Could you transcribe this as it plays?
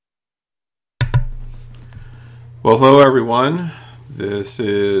Well, hello everyone. This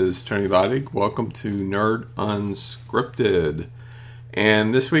is Tony Lodig. Welcome to Nerd Unscripted.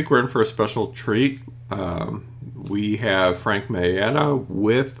 And this week we're in for a special treat. We have Frank Mayetta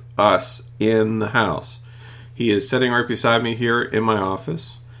with us in the house. He is sitting right beside me here in my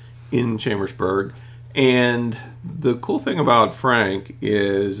office in Chambersburg. And the cool thing about Frank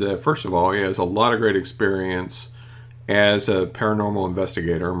is that, first of all, he has a lot of great experience as a paranormal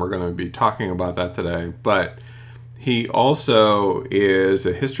investigator, and we're going to be talking about that today. But he also is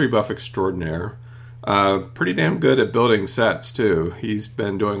a history buff extraordinaire. Pretty damn good at building sets, too. He's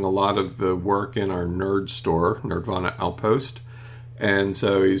been doing a lot of the work in our nerd store, Nerdvana Outpost. And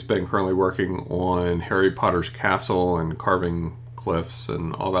so he's been currently working on Harry Potter's castle and carving cliffs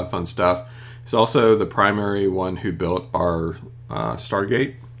and all that fun stuff. He's also the primary one who built our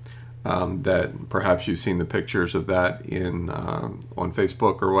Stargate. That perhaps you've seen the pictures of that on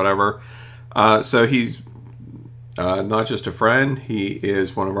Facebook or whatever. So he's not just a friend, he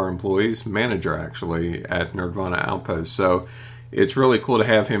is one of our employees, manager actually, at Nerdvana Outpost. So it's really cool to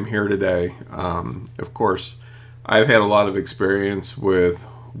have him here today. Of course, I've had a lot of experience with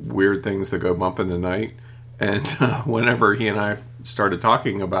weird things that go bump in the night. And whenever he and I started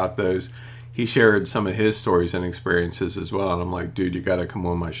talking about those, he shared some of his stories and experiences as well. And I'm like, dude, you got to come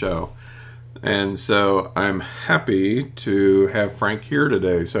on my show. And so I'm happy to have Frank here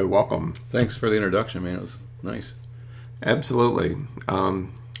today. So welcome. Thanks for the introduction, man. It was nice. Absolutely.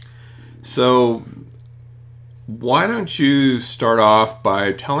 So why don't you start off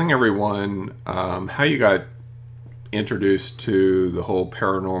by telling everyone how you got introduced to the whole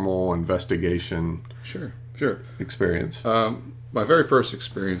paranormal investigation Sure. experience? My very first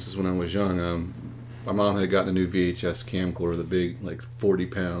experience is when I was young. My mom had gotten a new VHS camcorder, the big,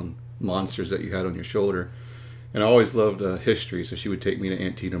 40-pound monsters that you had on your shoulder. And I always loved history, so she would take me to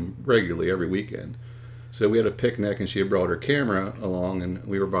Antietam regularly every weekend. So we had a picnic, and she had brought her camera along, and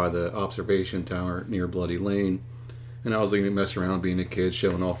we were by the observation tower near Bloody Lane. And I was going to mess around being a kid,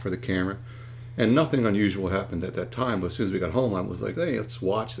 showing off for the camera. And nothing unusual happened at that time, but as soon as we got home, I was like, hey, let's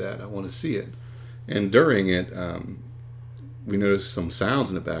watch that. I want to see it. And during it, we noticed some sounds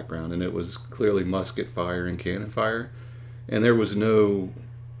in the background, and it was clearly musket fire and cannon fire. And there was no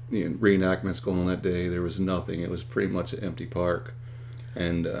reenactments going on that day. There was nothing. It was pretty much an empty park.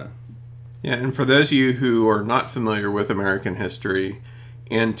 And yeah, and for those of you who are not familiar with American history,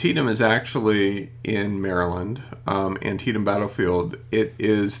 Antietam is actually in Maryland. Antietam Battlefield. It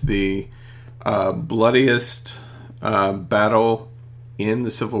is the bloodiest battle in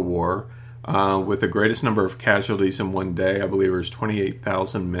the Civil War, with the greatest number of casualties in one day. I believe it was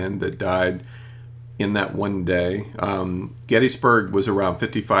 28,000 men that died in that one day. Gettysburg was around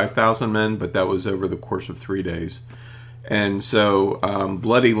 55,000 men, but that was over the course of 3 days. And so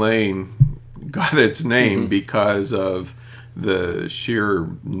Bloody Lane got its name because of the sheer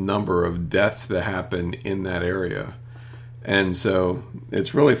number of deaths that happened in that area. And so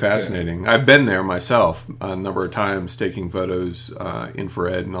it's really fascinating. Yeah. I've been there myself a number of times taking photos,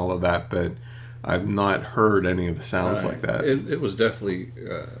 infrared and all of that, but I've not heard any of the sounds like that. It was definitely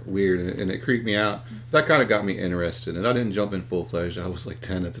weird, and it creeped me out. That kind of got me interested, and I didn't jump in full-fledged. I was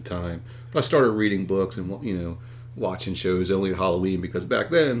 10 at the time. But I started reading books and, watching shows only Halloween, because back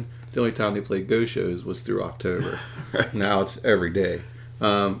then, the only time they played ghost shows was through October. Right. Now it's every day.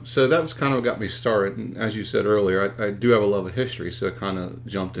 So that was kind of what got me started. And as you said earlier, I do have a love of history, so I kind of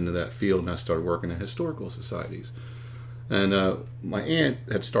jumped into that field, and I started working in historical societies. And my aunt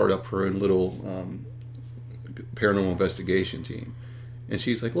had started up her own little paranormal investigation team. And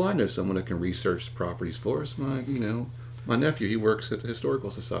she's like, well, I know someone that can research properties for us. My nephew, he works at the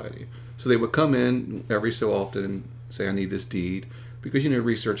Historical Society. So they would come in every so often and say, I need this deed. Because,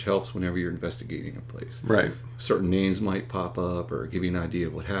 research helps whenever you're investigating a place. Right. Certain names might pop up or give you an idea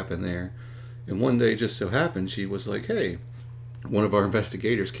of what happened there. And one day, just so happened, she was like, hey, one of our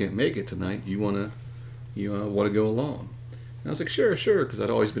investigators can't make it tonight. You want to go along? And I was like, sure, because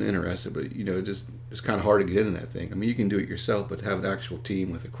I'd always been interested. But, it's kind of hard to get into that thing. I mean, you can do it yourself, but have an actual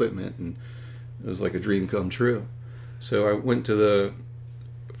team with equipment. And it was like a dream come true. So I went to the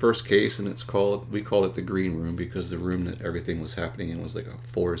first case, and we called it the green room, because the room that everything was happening in was like a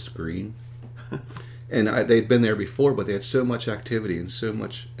forest green. And they'd been there before, but they had so much activity and so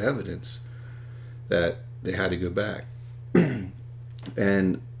much evidence that they had to go back.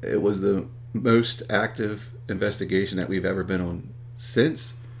 And it was the most active investigation that we've ever been on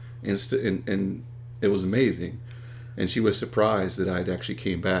since, and it was amazing. And she was surprised that I'd actually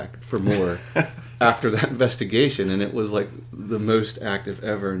came back for more after that investigation, and it was like the most active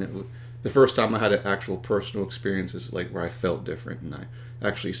ever. And the first time I had an actual personal experience is like where I felt different, and I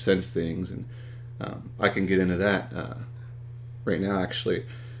actually sensed things. And I can get into that right now, actually.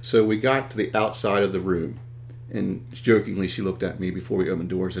 So we got to the outside of the room, and jokingly she looked at me before we opened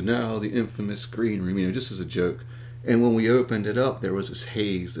doors, and now the infamous green room, just as a joke. And when we opened it up, there was this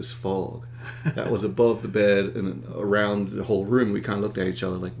haze, this fog that was above the bed and around the whole room. We kind of looked at each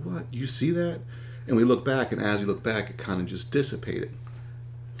other like, what? You see that? And we looked back, and as we looked back, it kind of just dissipated.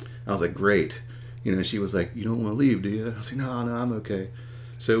 I was like, great. She was like, you don't want to leave, do you? I was like, no, I'm okay.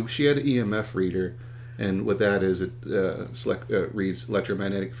 So she had an EMF reader, and what that is, it reads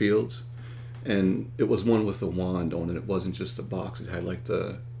electromagnetic fields. And it was one with the wand on it. It wasn't just the box. It had like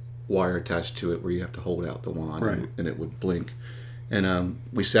the wire attached to it where you have to hold out the wand, right, and it would blink. And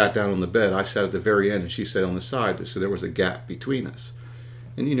we sat down on the bed. I sat at the very end, and she sat on the side, so there was a gap between us.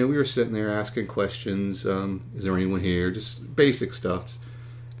 And, we were sitting there asking questions. Is there anyone here? Just basic stuff.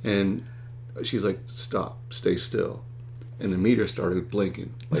 And she's like, stop, stay still. And the meter started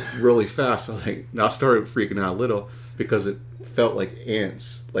blinking, like really fast. I was like, I started freaking out a little because it felt like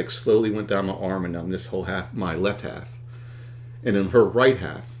ants, like slowly went down my arm and down this whole half, my left half. And in her right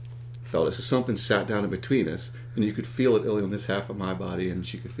half felt it. So something sat down in between us, and you could feel it only on this half of my body, and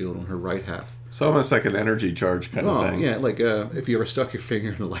she could feel it on her right half. So almost like an energy charge kind of thing. Yeah, like if you ever stuck your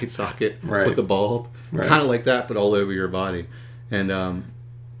finger in a light socket right, with a bulb, right, kind of like that, but all over your body. And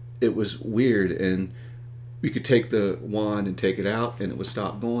it was weird, and you could take the wand and take it out, and it would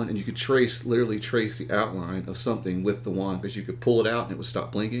stop going, and you could literally trace the outline of something with the wand, because you could pull it out and it would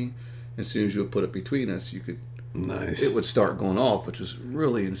stop blinking. As soon as you would put it between us, it would start going off, which was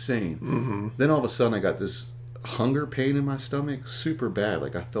really insane. Mm-hmm. Then all of a sudden I got this hunger pain in my stomach, super bad,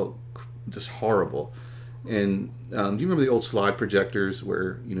 like I felt just horrible. And do you remember the old slide projectors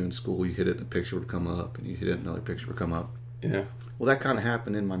where, in school you hit it and a picture would come up, and you hit it and another picture would come up? Yeah. Well, that kind of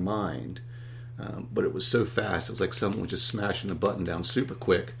happened in my mind, but it was so fast. It was like someone was just smashing the button down super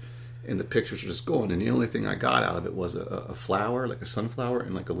quick, and the pictures were just going. And the only thing I got out of it was a flower, like a sunflower,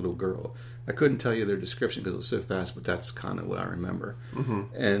 and like a little girl. I couldn't tell you their description because it was so fast, but that's kind of what I remember.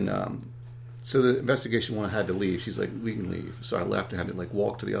 Mm-hmm. And so the investigation one, I had to leave. She's like, we can leave. So I left and had to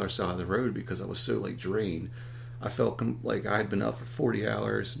walk to the other side of the road because I was so drained. I felt like I had been up for 40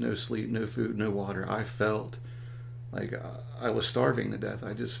 hours, no sleep, no food, no water. I felt like I was starving to death.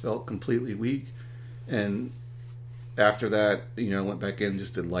 I just felt completely weak. And after that, I went back in and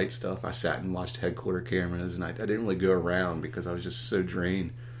just did light stuff. I sat and watched headquarter cameras, and I didn't really go around because I was just so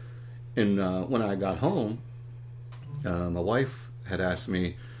drained. And when I got home, my wife had asked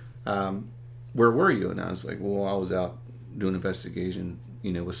me, where were you? And I was like, well, I was out doing an investigation,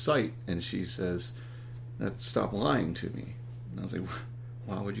 with Sight. And she says, stop lying to me. And I was like,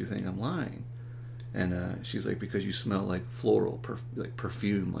 why would you think I'm lying? And she's like, because you smell like floral, like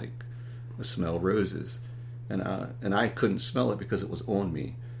perfume, like I smell roses. And I couldn't smell it because it was on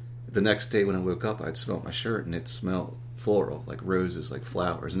me. The next day when I woke up, I'd smell my shirt, and it smelled floral, like roses, like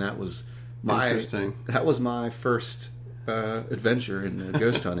flowers. And that was my first adventure in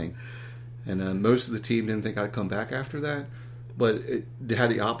ghost hunting. And most of the team didn't think I'd come back after that, but it had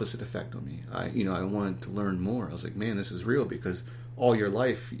the opposite effect on me. I wanted to learn more. I was like, man, this is real, because all your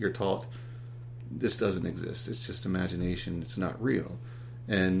life you're taught this doesn't exist. It's just imagination. It's not real.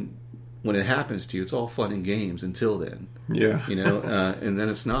 And when it happens to you, it's all fun and games until then. Yeah. And then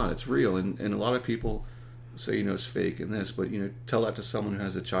it's not. It's real. And a lot of people say, it's fake and this, but, tell that to someone who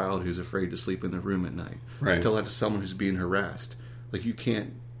has a child who's afraid to sleep in their room at night. Right. Tell that to someone who's being harassed. Like, you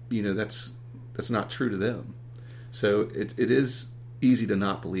can't, that's not true to them. So it is easy to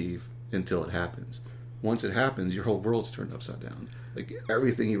not believe until it happens. Once it happens, your whole world's turned upside down. Like,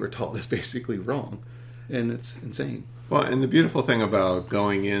 everything you were taught is basically wrong. And it's insane. Well, and the beautiful thing about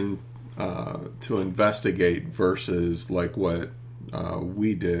going in to investigate versus like what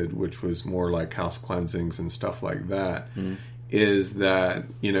we did, which was more like house cleansings and stuff like that, is that,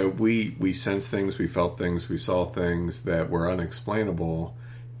 we sensed things, we felt things, we saw things that were unexplainable,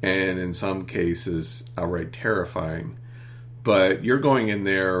 and in some cases outright terrifying. But you're going in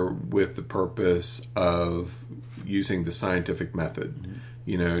there with the purpose of using the scientific method,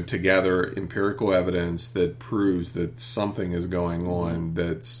 to gather empirical evidence that proves that something is going on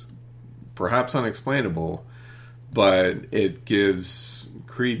that's perhaps unexplainable, but it gives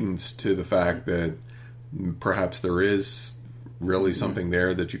credence to the fact that perhaps there is really something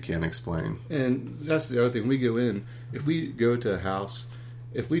there that you can't explain. And that's the other thing. We go in, if we go to a house,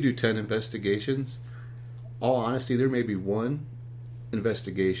 if we do 10 investigations, all honesty, there may be one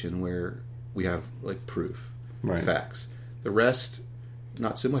investigation where we have proof, right, facts. The rest,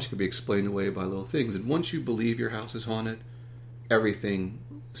 not so much, can be explained away by little things. And once you believe your house is haunted, everything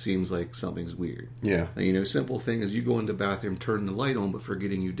seems like something's weird. Yeah. And, simple thing is you go in the bathroom, turn the light on, but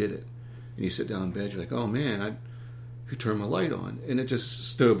forgetting you did it. and you sit down in bed, you're like, oh man, who turned my light on? And it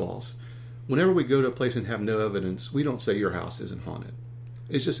just snowballs. Whenever we go to a place and have no evidence, we don't say your house isn't haunted.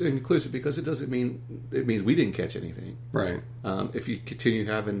 It's just inclusive because it doesn't mean, it means we didn't catch anything. Right. If you continue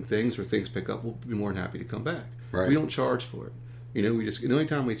having things or things pick up, we'll be more than happy to come back. Right. We don't charge for it. The only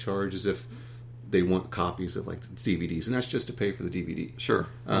time we charge is if they want copies of like the DVDs, and that's just to pay for the DVD. Sure,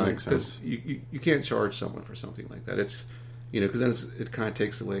 that makes sense. Because you can't charge someone for something like that. It's because then it kind of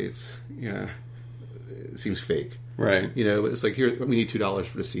takes away. It seems fake. Right. It's like, here we need $2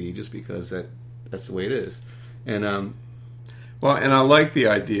 for the CD just because that's the way it is. And well, and I like the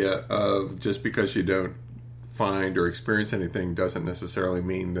idea of just because you don't find or experience anything doesn't necessarily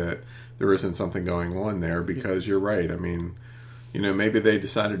mean that there isn't something going on there, because you're right. I mean, maybe they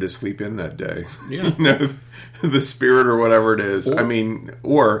decided to sleep in that day. Yeah. The spirit or whatever it is.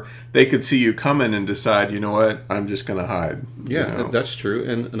 Or they could see you coming and decide, you know what, I'm just going to hide. Yeah, that's true.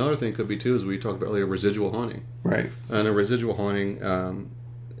 And another thing could be, too, is we talked about earlier, residual haunting. Right. And a residual haunting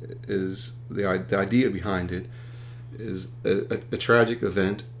is the idea behind it is a tragic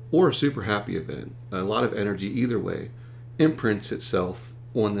event or a super happy event. A lot of energy, either way, imprints itself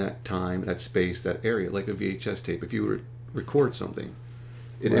on that time, that space, that area, like a VHS tape. If you were to record something,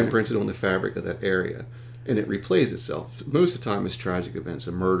 it imprints it on the fabric of that area, and it replays itself. Most of the time, it's tragic events,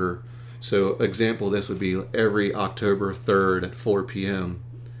 a murder. So, example of this would be every October 3rd at 4 p.m.,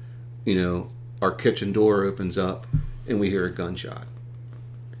 our kitchen door opens up and we hear a gunshot.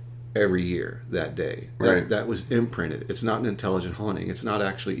 Every year that day. That was imprinted. It's not an intelligent haunting. It's not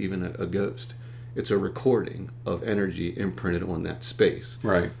actually even a ghost. It's a recording of energy imprinted on that space.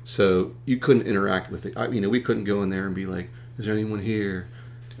 Right. So you couldn't interact with it. We couldn't go in there and be like, is there anyone here?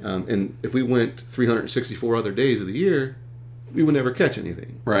 And if we went 364 other days of the year, we would never catch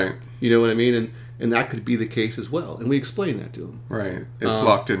anything. Right. You know what I mean? And that could be the case as well. And we explain that to them. Right. It's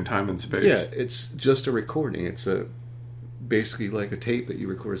locked in time and space. Yeah, it's just a recording. It's basically like a tape that you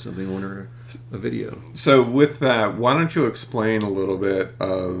record something on, or a video. So with that, why don't you explain a little bit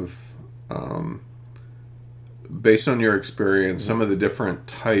of, based on your experience, some of the different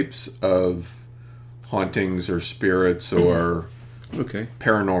types of hauntings or spirits or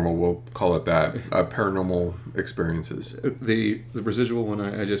paranormal, we'll call it that, paranormal experiences. The residual one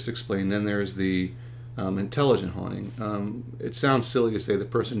I just explained. Then there's the intelligent haunting. It sounds silly to say the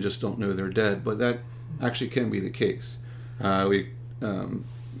person just don't know they're dead, but that actually can be the case.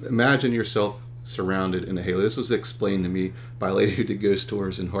 Imagine yourself surrounded in a halo. This was explained to me by a lady who did ghost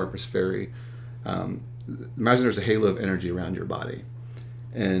tours in Harper's Ferry. Imagine there's a halo of energy around your body,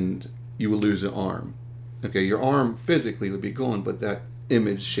 and you will lose an arm. Okay, your arm physically would be gone, but that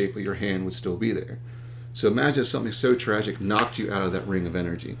image shape of your hand would still be there. So imagine if something so tragic knocked you out of that ring of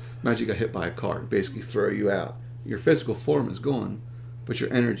energy. Imagine you got hit by a car, basically throw you out. Your physical form is gone, but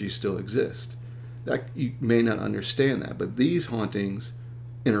your energy still exists. That you may not understand that, but these hauntings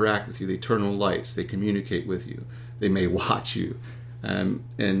interact with you. They turn on lights. They communicate with you. They may watch you. And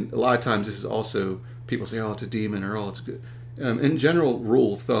a lot of times this is also, people say, oh, it's a demon, or oh, it's good. In general,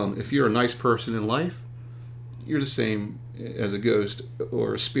 rule of thumb, if you're a nice person in life, you're the same as a ghost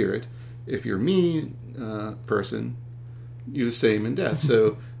or a spirit. If you're a mean person, you're the same in death.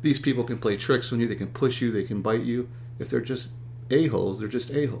 So these people can play tricks on you. They can push you. They can bite you. If they're just a-holes, they're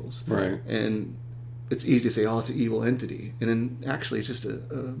just a-holes. Right. And it's easy to say, oh, it's an evil entity. And then actually it's just a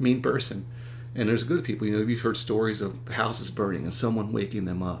mean person. And there's good people. You've heard stories of houses burning and someone waking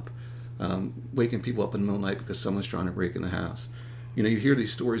them up, waking people up in the middle of the night because someone's trying to break in the house. You hear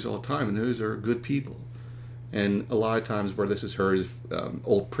these stories all the time, and those are good people. And a lot of times where this is heard is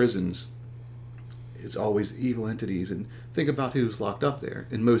old prisons. It's always evil entities. And think about who's locked up there.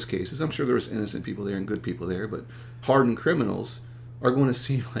 In most cases, I'm sure there was innocent people there and good people there, but hardened criminals are going to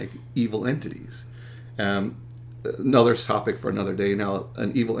seem like evil entities. Another topic for another day. Now,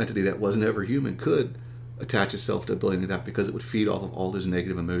 an evil entity that was never human could attach itself to a building like that because it would feed off of all those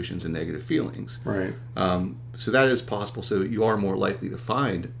negative emotions and negative feelings. Right. So that is possible. So you are more likely to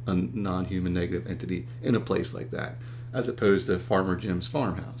find a non-human negative entity in a place like that, as opposed to Farmer Jim's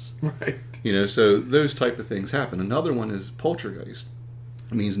farmhouse. Right. So those type of things happen. Another one is poltergeist.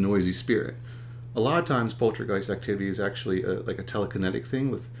 It means noisy spirit. A lot of times poltergeist activity is actually like a telekinetic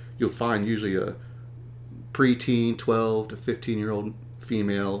thing. You'll find usually a preteen, 12 to 15-year-old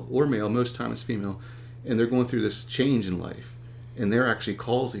female or male, most times it's female, and they're going through this change in life, and they're actually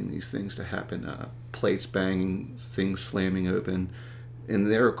causing these things to happen, plates banging, things slamming open, and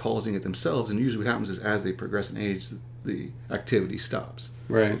they're causing it themselves. And usually what happens is as they progress in age, the activity stops.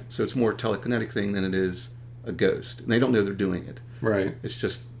 Right. So it's more a telekinetic thing than it is a ghost, and they don't know they're doing it. Right. It's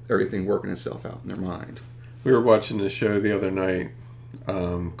just everything working itself out in their mind. We were watching this show the other night,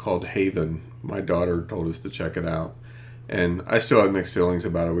 called Haven. My daughter told us to check it out, and I still have mixed feelings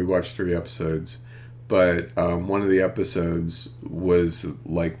about it. We watched 3 episodes, but one of the episodes was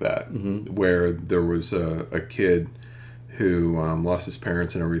like that, where there was a kid who lost his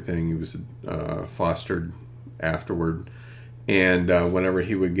parents and everything. He was fostered afterward, and whenever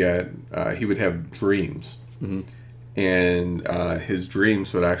he would have dreams, and his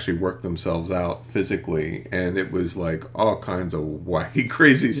dreams would actually work themselves out physically, and it was like all kinds of wacky,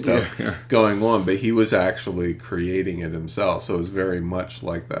 crazy stuff going on. But he was actually creating it himself, so it was very much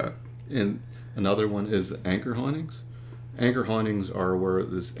like that. And another one is anchor hauntings. Anchor hauntings are where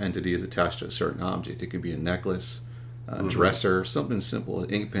this entity is attached to a certain object. It could be a necklace, a dresser, something simple, an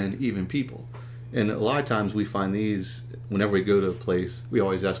ink pen, even people. And a lot of times we find these, whenever we go to a place, we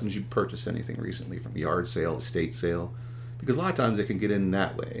always ask them, did you purchase anything recently from a yard sale, estate sale? Because a lot of times they can get in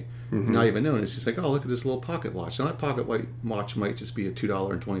that way. Not even knowing. It's just like, oh, look at this little pocket watch. Now that pocket watch might just be a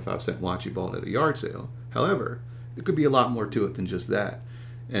 $2.25 watch you bought at a yard sale. However, it could be a lot more to it than just that.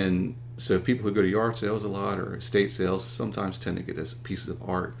 And so people who go to yard sales a lot or estate sales sometimes tend to get this pieces of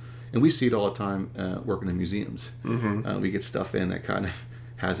art. And we see it all the time working in museums. We get stuff in that kind of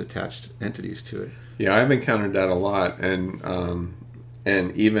has attached entities to it. Yeah, I've encountered that a lot, and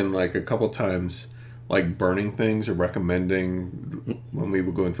even like a couple times, like burning things or recommending when we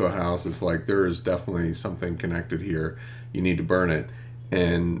would go into a house. It's like there is definitely something connected here. You need to burn it,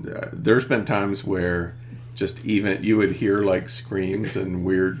 and there's been times where just even you would hear like screams and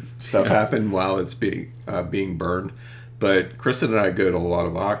weird stuff happen while it's being burned. But Kristen and I go to a lot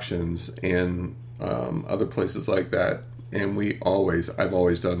of auctions and other places like that. And I've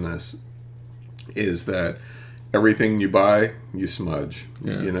always done this, is that everything you buy, you smudge.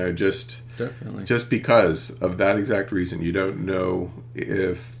 Yeah. Just Definitely. Just because of that exact reason. You don't know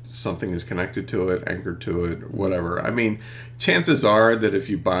if something is connected to it, anchored to it, or whatever. I mean, chances are that if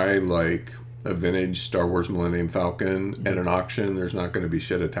you buy like a vintage Star Wars Millennium Falcon at an auction, there's not going to be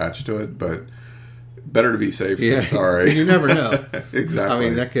shit attached to it, but better to be safe than sorry. You never know. Exactly. I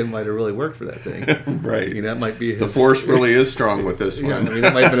mean, that kid might have really worked for that thing. Right. I mean, that might be his... The Force really is strong with this one. I mean,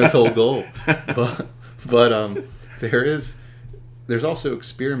 that might have been his whole goal. But there's also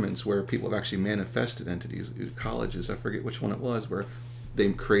experiments where people have actually manifested entities. Colleges, I forget which one it was, where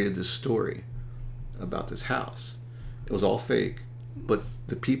they created this story about this house. It was all fake, but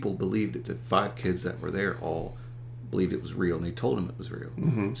the people believed it. The 5 kids that were there all believed it was real, and they told him it was real.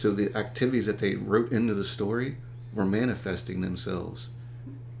 So the activities that they wrote into the story were manifesting themselves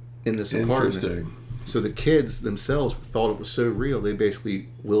in this apartment. Interesting. So the kids themselves thought it was so real, they basically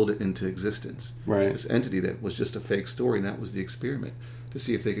willed it into existence. Right. This entity that was just a fake story, and that was the experiment, to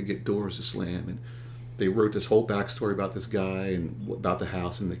see if they could get doors to slam. And they wrote this whole backstory about this guy and about the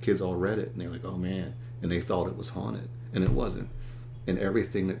house, and the kids all read it, and they're like, oh man, and they thought it was haunted, and it wasn't. And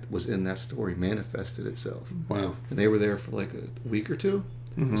everything that was in that story manifested itself. Wow. And they were there for like a week or two.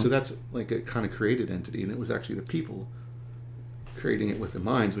 So that's like a kind of created entity, and it was actually the people creating it with their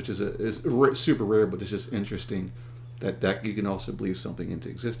minds, which is super rare, but it's just interesting that you can also believe something into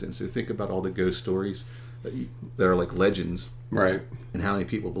existence. So think about all the ghost stories that are like legends, right? And how many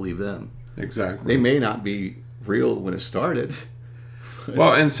people believe them. Exactly. They may not be real when it started.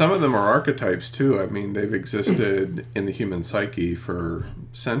 Well, and some of them are archetypes too. I mean, they've existed in the human psyche for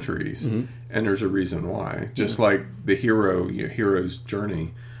centuries, and there's a reason why. Just like the hero's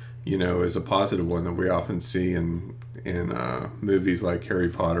journey, is a positive one that we often see in movies like Harry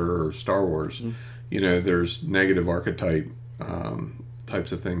Potter or Star Wars. There's negative archetype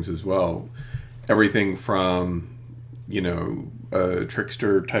types of things as well. Everything from a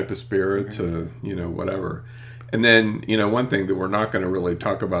trickster type of spirit to whatever. And then, one thing that we're not going to really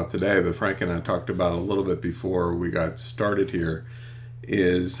talk about today, but Frank and I talked about a little bit before we got started here,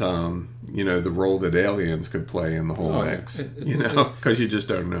 is, the role that aliens could play in the whole mix, because you just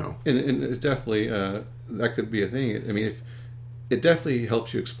don't know. And it's definitely, that could be a thing. I mean, it definitely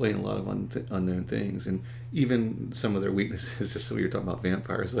helps you explain a lot of unknown things, and even some of their weaknesses, just so you're talking about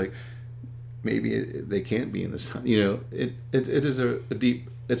vampires, like, maybe they can't be in the sun. It is a deep...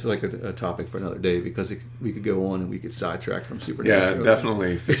 It's like a topic for another day, because we could go on and we could sidetrack from supernatural. Yeah,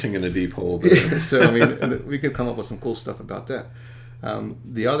 definitely fishing in a deep hole there. So, I mean, we could come up with some cool stuff about that.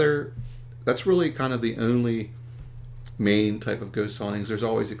 That's really kind of the only main type of ghost hauntings. There's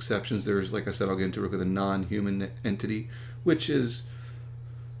always exceptions. There's, like I said, I'll get into it with a non-human entity, which is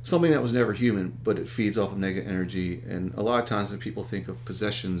something that was never human, but it feeds off of negative energy. And a lot of times when people think of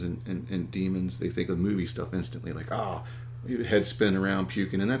possessions and demons, they think of movie stuff instantly, like, your head spin around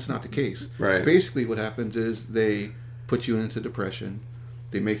puking, and that's not the case. Right. Basically what happens is they put you into depression,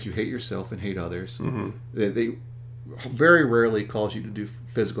 they make you hate yourself and hate others. very rarely cause you to do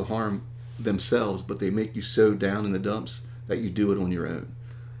physical harm themselves, but they make you so down in the dumps that you do it on your own.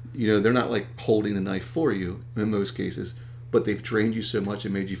 They're not like holding the knife for you in most cases, but they've drained you so much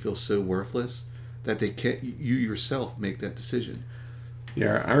and made you feel so worthless that they can't. You yourself make that decision.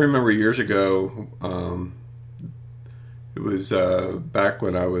 Yeah, I remember years ago. It was back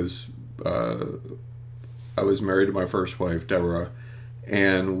when I was married to my first wife, Deborah,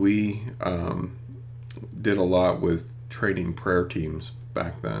 and we did a lot with training prayer teams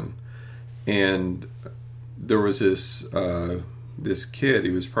back then. And there was this kid.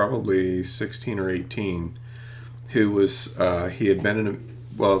 He was probably 16 or 18, who was he had been in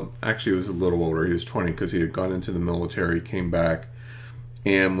actually he was a little older. He was 20 because he had gone into the military, came back,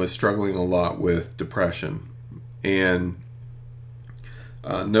 and was struggling a lot with depression. And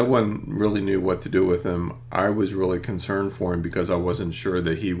no one really knew what to do with him. I was really concerned for him because I wasn't sure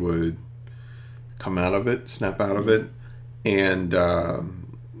that he would come out of it, snap out of it. And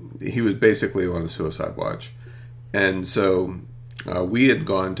he was basically on a suicide watch. And so we had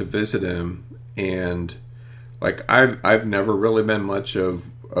gone to visit him, and like I've never really been much of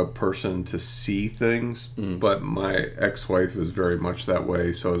a person to see things, but my ex-wife is very much that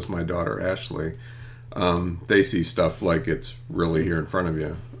way. So is my daughter Ashley. They see stuff like it's really here in front of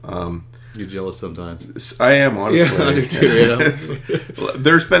you. You're jealous sometimes. I am, honestly. Yeah, I do too.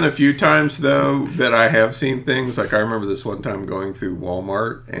 There's been a few times though that I have seen things. Like I remember this one time going through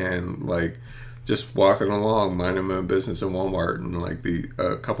Walmart and like just walking along, minding my own business in Walmart, and like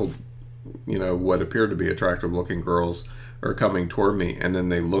a couple, what appeared to be attractive looking girls are coming toward me, and then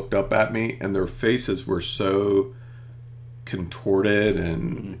they looked up at me, and their faces were so contorted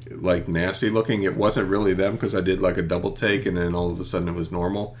and like nasty looking. It wasn't really them because I did like a double take, and then all of a sudden it was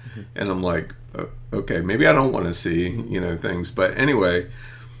normal. And I'm like, okay, maybe I don't want to see things. But anyway,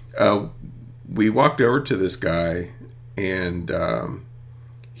 we walked over to this guy, and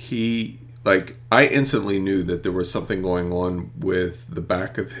he, like, I instantly knew that there was something going on with the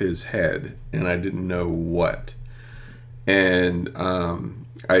back of his head, and I didn't know what. And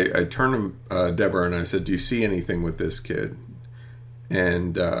I turned to Deborah and I said, "Do you see anything with this kid?"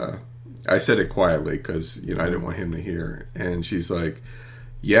 And I said it quietly because I didn't want him to hear. And she's like,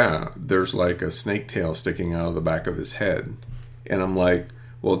 "Yeah, there's like a snake tail sticking out of the back of his head." And I'm like,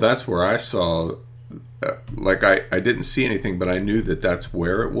 "Well, that's where I saw." Like I didn't see anything, but I knew that that's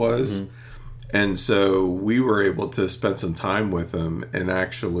where it was. Mm-hmm. And so we were able to spend some time with him and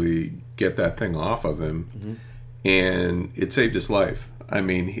actually get that thing off of him. Mm-hmm. And it saved his life. I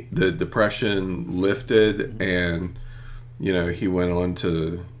mean, the depression lifted, and he went on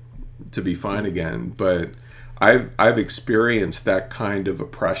to be fine again. But I've experienced that kind of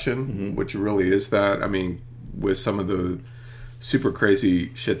oppression, which really is that. I mean, with some of the super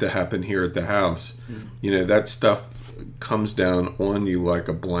crazy shit that happened here at the house, that stuff comes down on you like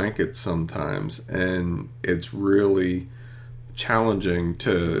a blanket sometimes, and it's really challenging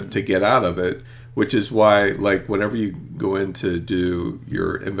to get out of it. Which is why, like, whenever you go in to do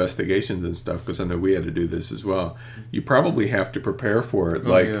your investigations and stuff, because I know we had to do this as well, you probably have to prepare for it.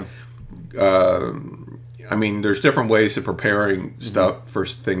 I mean, there's different ways of preparing stuff for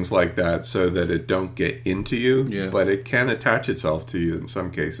things like that so that it don't get into you, but it can attach itself to you in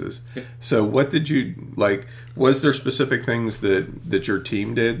some cases. Yeah. So what did you, like, was there specific things that your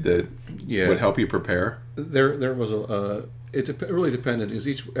team did that would help you prepare? There was it really depended.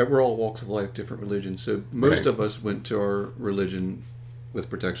 We're all walks of life, different religions. So most of us went to our religion with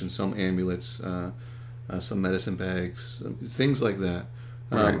protection. Some amulets, some medicine bags, things like that.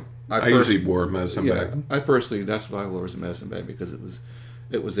 Right. I usually wore a medicine bag. I personally, that's why I wore was a medicine bag, because it was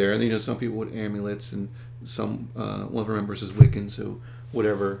there. And some people with amulets, and some one of our members is Wiccan, so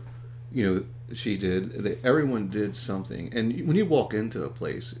whatever she did. Everyone did something. And when you walk into a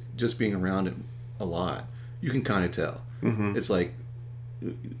place, just being around it a lot, you can kind of tell. Mm-hmm. It's like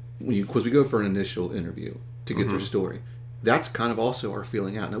because we go for an initial interview to get their story. That's kind of also our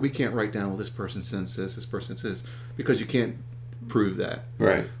feeling out. Now, we can't write down, well, this person sensed this person sensed this, because you can't prove that.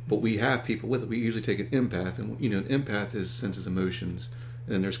 Right. But we have people with it. We usually take an empath, and an empath senses emotions,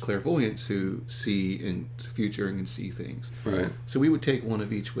 and then there's clairvoyants who see in the future and can see things. Right. So we would take one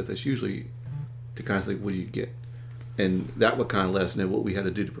of each with us, usually, to kind of say, what do you get? And that would kind of let us know what we had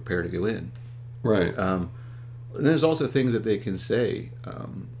to do to prepare to go in. Right. And there's also things that they can say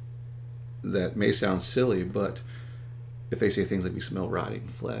that may sound silly, but if they say things like we smell rotting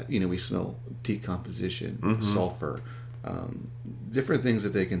flesh, we smell decomposition, sulfur, different things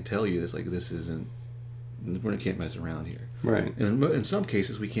that they can tell you. It's like, we can't mess around here. Right. And in some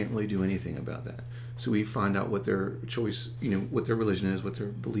cases, we can't really do anything about that. So we find out what their choice, what their religion is, what their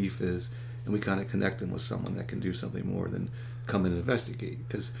belief is, and we kind of connect them with someone that can do something more than come and investigate.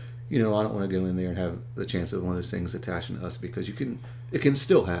 Because I don't want to go in there and have the chance of one of those things attaching to us, because it can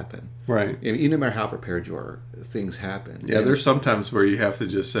still happen. Right. Even no matter how prepared you are, things happen. Yeah, and there's sometimes where you have to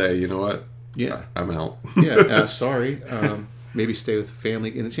just say, you know what? Yeah. I'm out. Sorry. Maybe stay with the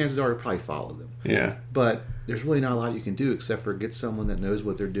family, and the chances are you'll probably follow them. Yeah. But there's really not a lot you can do except for get someone that knows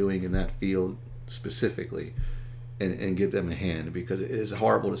what they're doing in that field specifically, and give them a hand, because it is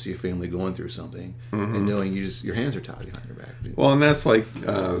horrible to see a family going through something and knowing your hands are tied behind your back. Well, and that's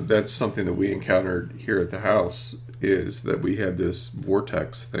that's something that we encountered here at the house, is that we had this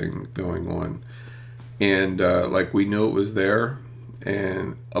vortex thing going on, and we knew it was there,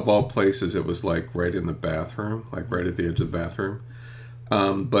 and of all places, it was right in the bathroom, right at the edge of the bathroom.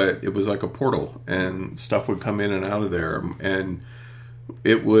 But it was like a portal, and stuff would come in and out of there, and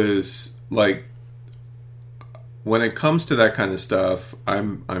it was when it comes to that kind of stuff,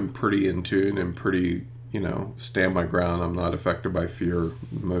 I'm pretty in tune and pretty, stand my ground. I'm not affected by fear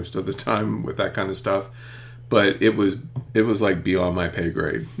most of the time with that kind of stuff. But it was beyond my pay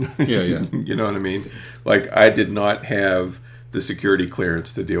grade. Yeah. You know what I mean? I did not have the security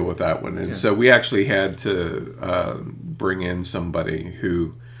clearance to deal with that one. And so we actually had to bring in somebody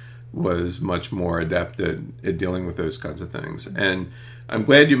who was much more adept at dealing with those kinds of things. And I'm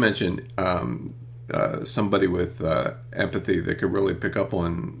glad you mentioned somebody with empathy that could really pick up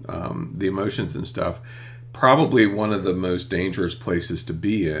on the emotions and stuff. Probably one of the most dangerous places to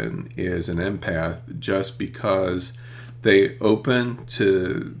be in is an empath, just because they open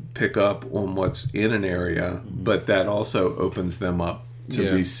to pick up on what's in an area, but that also opens them up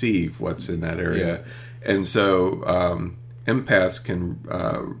to receive what's in that area. And so empaths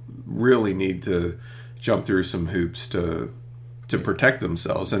can really need to jump through some hoops to protect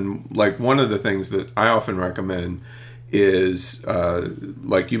themselves. And one of the things that I often recommend is,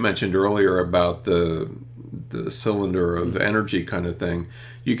 you mentioned earlier about the cylinder of energy kind of thing,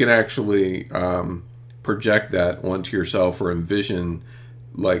 you can actually project that onto yourself, or envision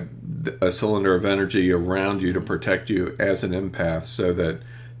a cylinder of energy around you to protect you as an empath, so that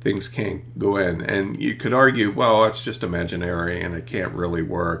things can't go in. And you could argue, well, that's just imaginary and it can't really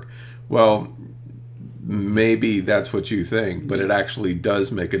work. Well, maybe that's what you think, but it actually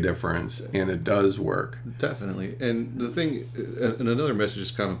does make a difference, and it does work. Definitely. And the thing, and another message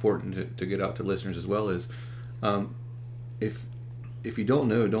is kind of important to get out to listeners as well, is if you don't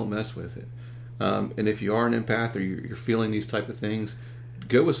know, don't mess with it. And if you are an empath, or you're feeling these type of things,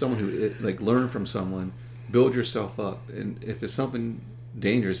 go with someone who, learn from someone, build yourself up. And if it's something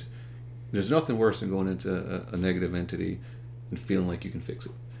dangerous, there's nothing worse than going into a negative entity and feeling like you can fix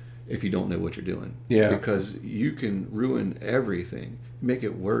it if you don't know what you're doing. Yeah. Because you can ruin everything, make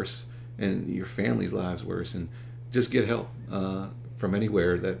it worse, and your family's lives worse. And just get help from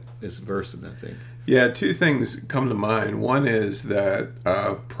anywhere that is versed in that thing. Yeah, two things come to mind. One is that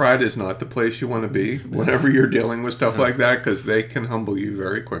pride is not the place you want to be whenever you're dealing with stuff like that, because they can humble you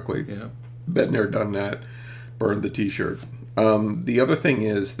very quickly. Yeah. Been there, done that, burned the t-shirt. The other thing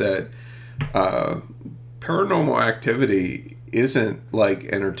is that paranormal activity isn't like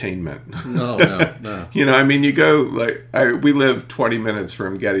entertainment. No. You go, we live 20 minutes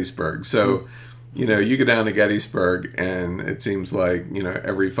from Gettysburg, so you go down to Gettysburg, and it seems like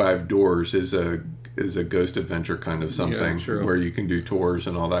every 5 doors is a ghost adventure kind of something, where you can do tours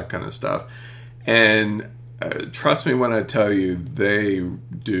and all that kind of stuff. And trust me when I tell you, they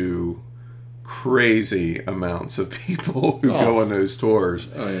do crazy amounts of people who go on those tours.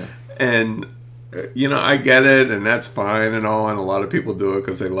 Oh yeah. And I get it, and that's fine and all, and a lot of people do it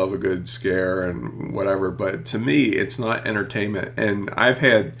because they love a good scare and whatever. But to me, it's not entertainment. And I've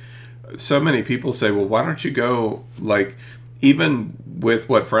had so many people say, well, why don't you go, even with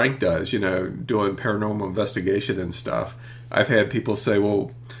what Frank does, doing paranormal investigation and stuff. I've had people say,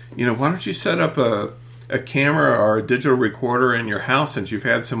 well, why don't you set up a camera or a digital recorder in your house, since you've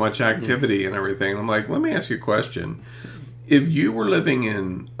had so much activity and everything? And I'm like, let me ask you a question. If you were living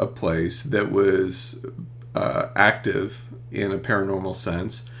in a place that was active in a paranormal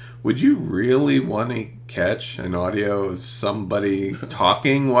sense, would you really want to catch an audio of somebody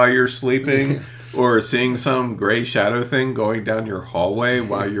talking while you're sleeping, or seeing some gray shadow thing going down your hallway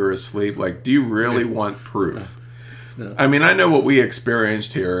while you're asleep? Do you really want proof? No. I mean, I know what we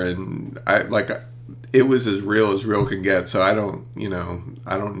experienced here, and it was as real can get. So I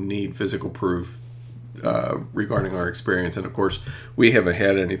don't need physical proof regarding our experience. And of course, we haven't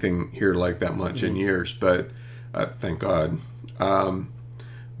had anything here like that much in years, but thank God.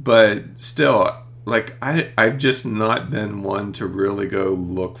 But still, I've just not been one to really go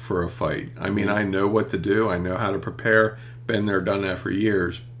look for a fight. I mean, I know what to do. I know how to prepare. Been there, done that for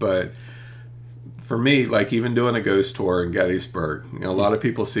years. But for me, like even doing a ghost tour in Gettysburg, you know, a lot of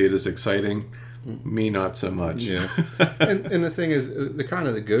people see it as exciting. Me, not so much. Yeah. and the thing is,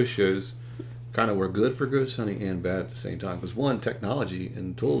 the ghost shows kind of were good for ghost hunting and bad at the same time. Because one, technology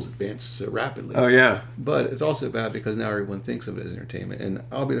and tools advance so rapidly. Oh, yeah. But it's also bad because now everyone thinks of it as entertainment. And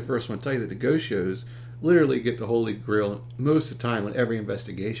I'll be the first one to tell you that the ghost shows literally get the holy grail most of the time on every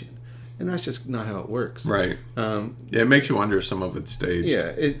investigation. And that's just not how it works. Right. Yeah, it makes you wonder if some of it's staged. Yeah,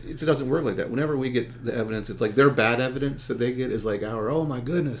 it doesn't work like that. Whenever we get the evidence, it's like their bad evidence that they get is like our, oh my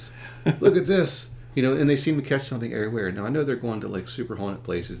goodness, look at this. You know, and they seem to catch something everywhere. Now, I know they're going to like super haunted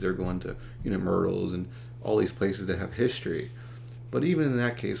places. They're going to, you know, Myrtles and all these places that have history. But even in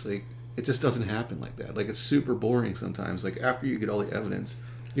that case, like, it just doesn't happen like that. Like, it's super boring sometimes. Like, after you get all the evidence,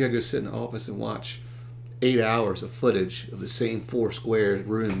 you gotta go sit in the office and watch 8 hours of footage of the same 4 square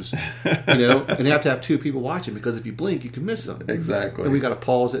rooms, you know, and you have to have 2 people watching because if you blink, you can miss something. Exactly. And we got to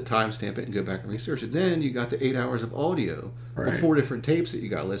pause it, timestamp it, and go back and research it. Then you got the 8 hours of audio, right, or 4 different tapes that you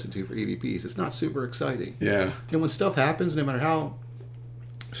got to listen to for EVPs. It's not super exciting. Yeah. And when stuff happens, no matter how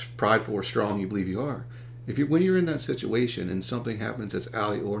prideful or strong you believe you are, when you're in that situation and something happens that's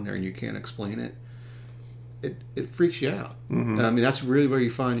out of the ordinary and you can't explain it, it freaks you out. Mm-hmm. I mean, that's really where you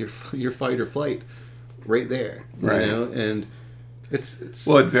find your fight or flight. Right there, right? You know? And it's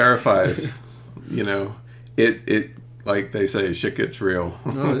well, it verifies, you know, it like they say, shit gets real.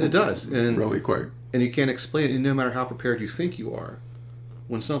 No, it does, and really quick. And you can't explain it. And no matter how prepared you think you are,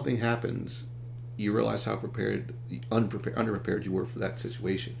 when something happens, you realize how underprepared you were for that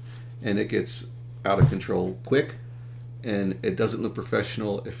situation, and it gets out of control quick, and it doesn't look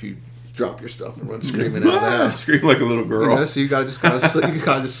professional if you drop your stuff and run screaming out of the house. Scream like a little girl. You know, so you gotta just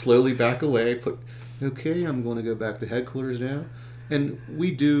just slowly back away. Okay, I'm going to go back to headquarters now. And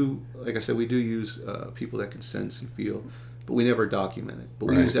we do, like I said, we do use people that can sense and feel, but we never document it. But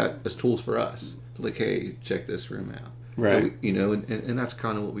we use that as tools for us. Like, hey, check this room out. Right. You know, and that's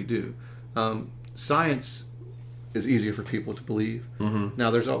kind of what we do. Science is easier for people to believe. Mm-hmm. Now,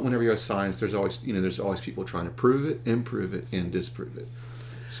 whenever you have science, there's always people trying to prove it, improve it, and disprove it.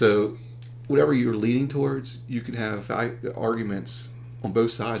 So whatever you're leaning towards, you can have arguments on both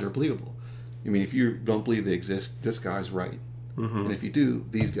sides are believable. I mean, if you don't believe they exist, this guy's right. Mm-hmm. And if you do,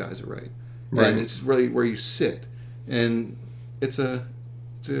 these guys are right. Right. And it's really where you sit. And it's a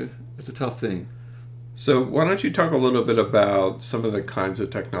tough thing. So why don't you talk a little bit about some of the kinds of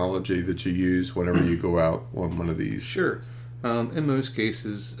technology that you use whenever you go out on one of these? Sure. In most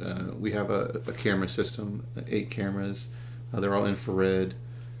cases, we have a camera system, 8 cameras. They're all infrared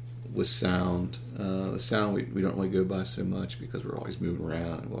with sound. The sound we don't really go by so much because we're always moving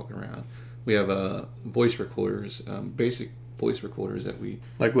around and walking around. We have voice recorders, basic voice recorders that we...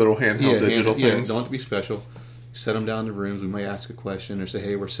 Like little handheld digital things? Yeah, don't have to be special. Set them down in the rooms. We might ask a question or say,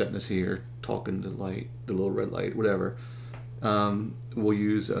 hey, we're setting this here, talking to the light, the little red light, whatever. We'll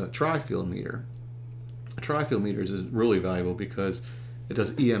use a tri-field meter. A tri-field meter is really valuable because it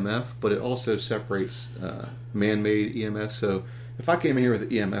does EMF, but it also separates man-made EMF. So if I came in here with an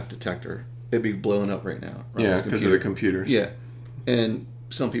EMF detector, it'd be blowing up right now. Yeah, because of the computers. Yeah. And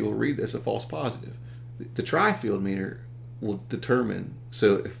some people read this a false positive. The tri-field meter will determine,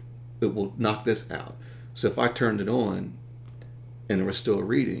 so if it will knock this out. So if I turned it on and it was still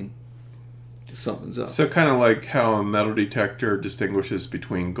reading, something's up. So kind of like how a metal detector distinguishes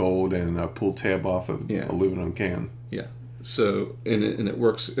between gold and a pull tab off of aluminum can. Yeah. So and it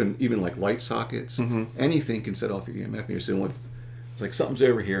works, and even like light sockets, anything can set off your EMF meter. So if it's like something's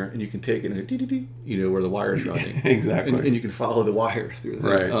over here, and you can take it and you know where the wire's running. Exactly. And you can follow the wire through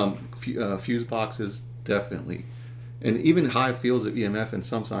the thing. Right. Fuse boxes, definitely. And even high fields of EMF in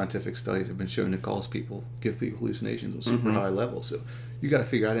some scientific studies have been shown to give people hallucinations on super high levels. So you got to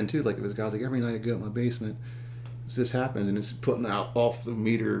figure out too. Like if this guy's like, every night I go in my basement, this happens, and it's putting out off the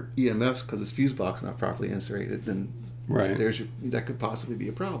meter EMFs because its fuse box not properly insulated, then that could possibly be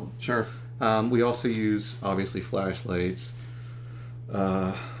a problem. Sure. We also use obviously flashlights.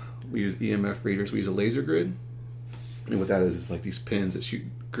 We use EMF readers. We use a laser grid, and what that is like these pins that shoot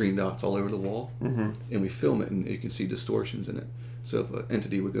green dots all over the wall, and we film it, and you can see distortions in it. So if an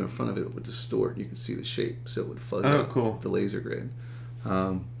entity would go in front of it, it would distort. You can see the shape, so it would fuzz out the laser grid.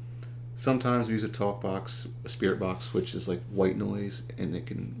 Sometimes we use a talk box, a spirit box, which is like white noise, and it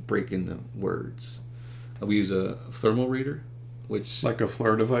can break into words. We use a thermal reader, which like a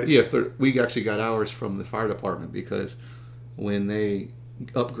FLIR device. Yeah, we actually got ours from the fire department because when they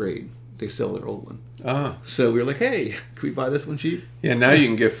upgrade, they sell their old one. So we were like, hey, can we buy this one cheap? Yeah, now you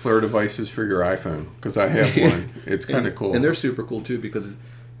can get FLIR devices for your iPhone because I have one. It's kind of cool. And they're super cool too because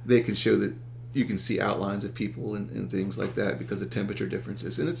they can show that you can see outlines of people and things like that because of temperature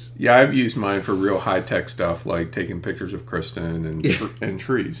differences. And it's Yeah, I've used mine for real high-tech stuff like taking pictures of Kristen and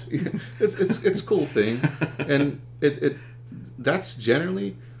trees. it's a cool thing, and it that's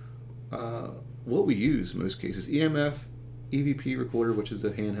generally what we use in most cases. EMF, EVP recorder, which is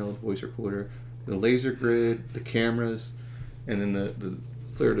the handheld voice recorder, the laser grid, the cameras, and then the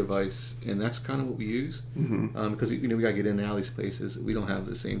FLIR device, and that's kind of what we use. Because we gotta get in and out of these places. We don't have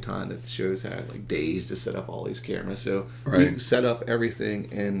the same time that the shows had, like days to set up all these cameras. So we set up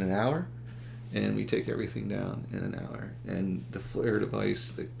everything in an hour, and we take everything down in an hour. And the FLIR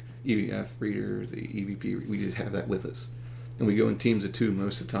device, the EVF reader, the EVP, we just have that with us, and we go in teams of 2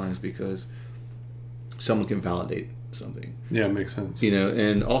 most of the times because someone can validate something. Yeah, it makes sense.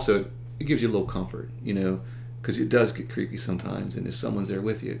 And also it gives you a little comfort, because it does get creepy sometimes, and if someone's there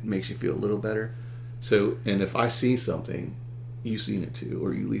with you, it makes you feel a little better. So, and if I see something, you've seen it too,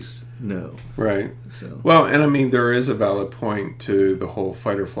 or you at least know. Right. So, well, and I mean, there is a valid point to the whole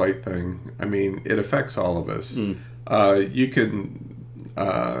fight or flight thing. I mean, it affects all of us. You can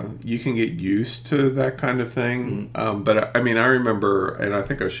get used to that kind of thing. But I mean, I remember, and I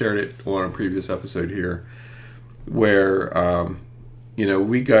think I shared it on a previous episode here, where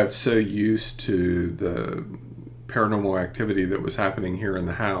we got so used to the paranormal activity that was happening here in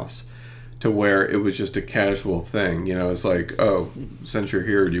the house to where it was just a casual thing. It's like, oh, since you're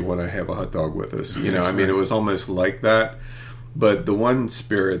here, do you want to have a hot dog with us? I mean, it was almost like that. But the one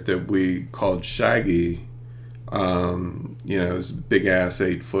spirit that we called Shaggy, this big ass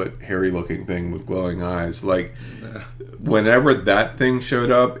 8-foot hairy looking thing with glowing eyes, like whenever that thing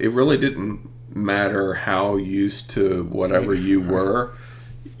showed up, it really didn't matter how used to whatever you were,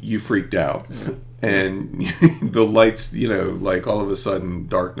 you freaked out. And the lights, like all of a sudden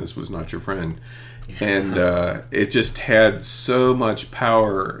darkness was not your friend. And it just had so much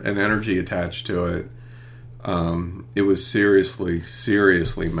power and energy attached to it. It was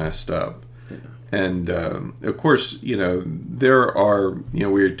seriously messed up. And of course, there are,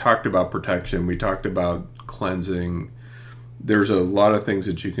 we talked about protection, we talked about cleansing. There's a lot of things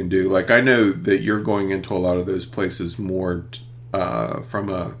that you can do. Like, I know that you're going into a lot of those places more from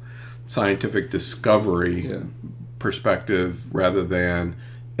a scientific discovery perspective rather than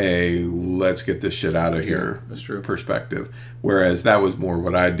a let's get this shit out of here that's true. Perspective. Whereas that was more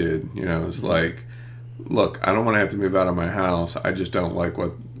what I did. It's like, look, I don't want to have to move out of my house. I just don't like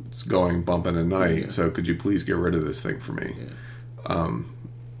what's going bumping at night. So could you please get rid of this thing for me?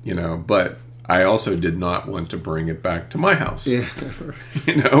 But I also did not want to bring it back to my house. Which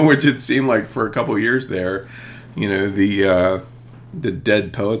it seemed like for a couple of years there, the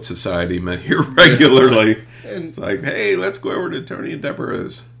Dead Poet Society met here regularly. And it's like, hey, let's go over to Tony and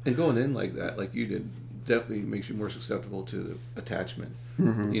Deborah's. And going in like that, like you did, definitely makes you more susceptible to the attachment.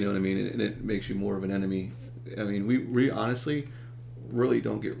 You know what I mean? And it makes you more of an enemy. I mean, we honestly really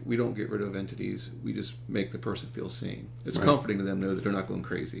don't get rid of entities. We just make the person feel sane. It's comforting to them know that they're not going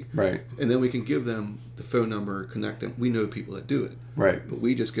crazy. Right. And then we can give them the phone number, connect them. We know people that do it. Right. But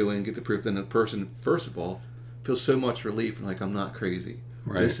we just go in and get the proof. Then the person, first of all, feels so much relief and like, I'm not crazy.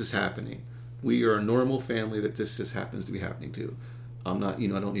 Right. This is happening. We are a normal family that this just happens to be happening to. I'm not, I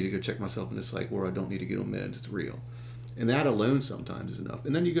don't need to go check myself in this psych ward. I don't need to get on meds. It's real. And that alone sometimes is enough.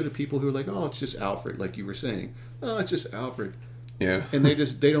 And then you go to people who are like, oh, it's just Alfred, like you were saying. Oh, it's just Alfred. Yeah. And they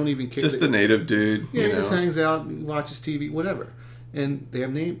don't even care. Just the native dude. Yeah, he just hangs out, watches TV, whatever. And they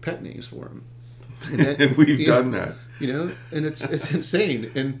have pet names for him. And we've done that. And it's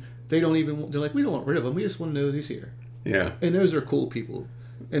insane. And they don't even, they're like, we don't want rid of him. We just want to know that he's here. Yeah. And those are cool people.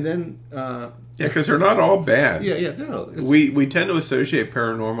 And then... because they're not all bad. Yeah, no. We tend to associate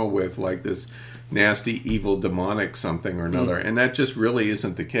paranormal with like this nasty, evil, demonic something or another. And that just really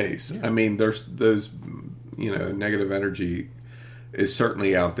isn't the case. Yeah. I mean, there's those, negative energy is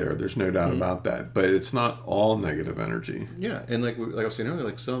certainly out there. There's no doubt about that. But it's not all negative energy. Yeah, and like I was saying earlier,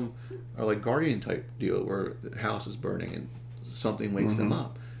 like some are like guardian type deal where the house is burning and something wakes them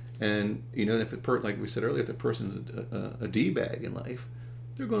up. And, if like we said earlier, if the person's a D-bag in life,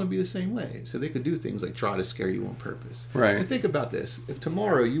 they're going to be the same way. So they could do things like try to scare you on purpose. Right. And think about this. If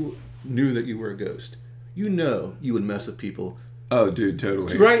tomorrow you knew that you were a ghost, you would mess with people. Oh, dude,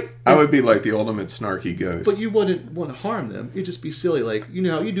 totally. Right? I would be like the ultimate snarky ghost. But you wouldn't want to harm them. You'd just be silly. Like,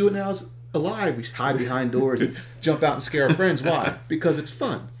 how you do it now is alive. We hide behind doors and jump out and scare our friends. Why? Because it's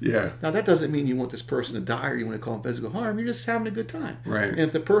fun. Yeah. Now, that doesn't mean you want this person to die or you want to call them physical harm. You're just having a good time. Right. And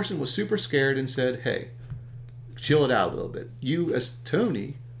if the person was super scared and said, hey, chill it out a little bit. You, as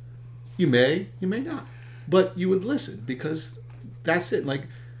Tony, you may not. But you would listen because that's it. Like,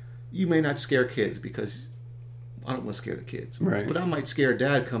 you may not scare kids because I don't want to scare the kids. Right. But I might scare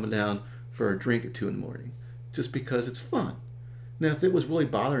Dad coming down for a drink at 2 a.m, just because it's fun. Now, if it was really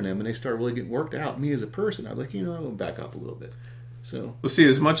bothering them and they started really getting worked out, me as a person, I'd like, I'm going to back up a little bit. So, well, see,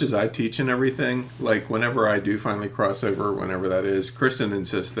 as much as I teach and everything, like whenever I do finally cross over, whenever that is, Kristen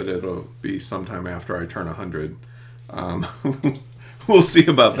insists that it'll be sometime after I turn 100. We'll see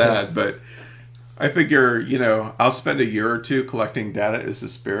about that, but I figure, I'll spend a year or two collecting data as a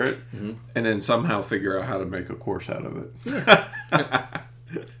spirit, and then somehow figure out how to make a course out of it. Yeah.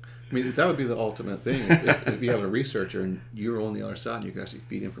 I mean, that would be the ultimate thing. If you have a researcher and you're on the other side and you can actually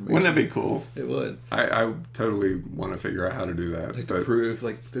feed information. Wouldn't that be cool? It would. I totally want to figure out how to do that. Like to prove,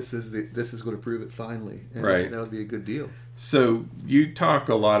 this is going to prove it finally. And right. That would be a good deal. So you talk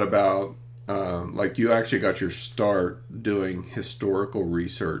a lot about, you actually got your start doing historical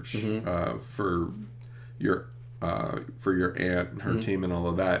research for your aunt and her team and all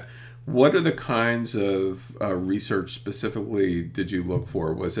of that. What are the kinds of research specifically did you look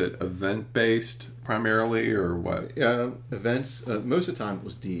for? Was it event-based primarily, or what? Events. Most of the time it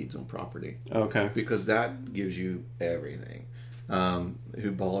was deeds on property. Okay. Because that gives you everything.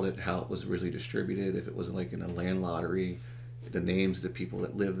 Who bought it, how it was originally distributed, if it was like in a land lottery, the names of the people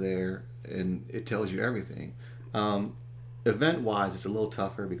that live there, and it tells you everything. Event-wise, it's a little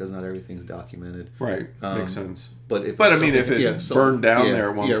tougher because not everything's documented. Right, makes sense. But if it burned down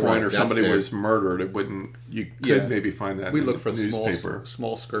there at one point, right, or somebody was murdered, it wouldn't. You could maybe find that. We look for newspaper.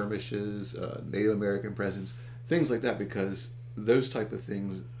 small skirmishes, Native American presence, things like that, because those type of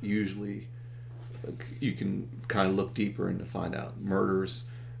things usually you can kind of look deeper and to find out murders.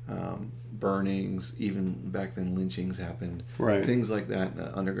 Burnings, even back then lynchings happened. Right. Things like that,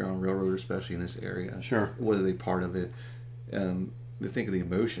 Underground Railroad, especially in this area. Sure. Whether they part of it. To think of the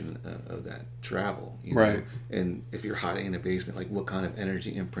emotion of that travel. Right. And if you're hiding in a basement, like what kind of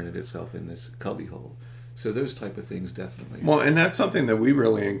energy imprinted itself in this cubbyhole. So those type of things definitely. Well, and that's something that we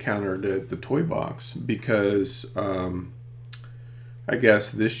really encountered at the Toy Box because I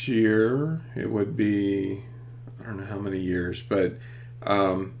guess this year it would be, I don't know how many years, but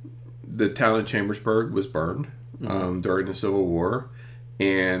the town of Chambersburg was burned during the Civil War,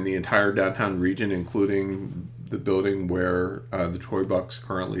 and the entire downtown region, including the building where the Toy Box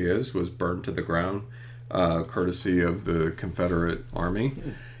currently is, was burned to the ground, courtesy of the Confederate Army.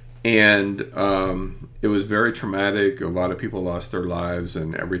 And it was very traumatic. A lot of people lost their lives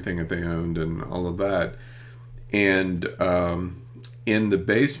and everything that they owned and all of that. And in the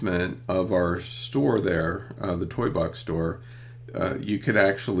basement of our store there, the Toy Box store, you could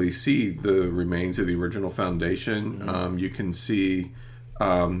actually see the remains of the original foundation. You can see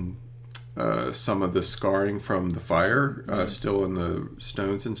some of the scarring from the fire still in the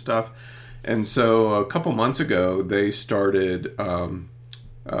stones and stuff. And so a couple months ago, they started,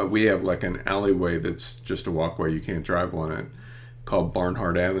 we have like an alleyway that's just a walkway, you can't drive on it, called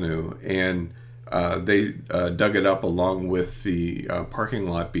Barnhart Avenue. And they dug it up along with the parking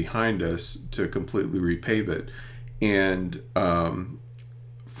lot behind us to completely repave it. And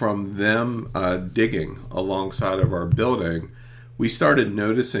from them digging alongside of our building, we started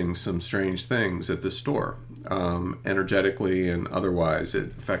noticing some strange things at the store. Energetically and otherwise,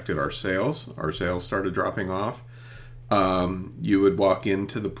 it affected our sales. Our sales started dropping off. You would walk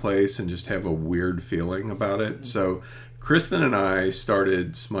into the place and just have a weird feeling about it. So Kristen and I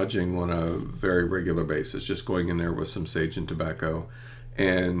started smudging on a very regular basis, just going in there with some sage and tobacco.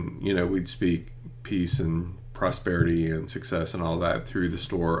 And, we'd speak peace and prosperity and success and all that through the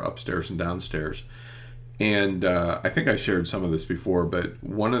store, upstairs and downstairs. And I think I shared some of this before, but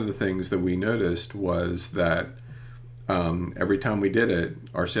one of the things that we noticed was that every time we did it,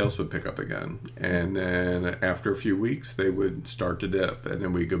 our sales would pick up again. And then after a few weeks, they would start to dip. And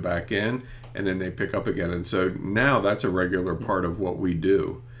then we go back in, and then they pick up again. And so now that's a regular part of what we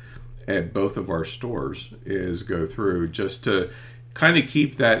do at both of our stores, is go through just to kind of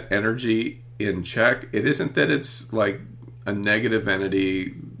keep that energy in check. It isn't that it's like a negative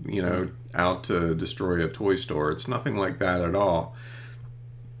entity, out to destroy a toy store. It's nothing like that at all.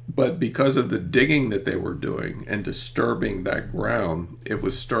 But because of the digging that they were doing and disturbing that ground, it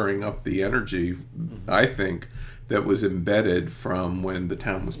was stirring up the energy, I think, that was embedded from when the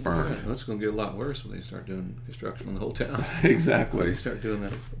town was burned. Yeah, it's going to get a lot worse when they start doing construction on the whole town. Exactly. They start doing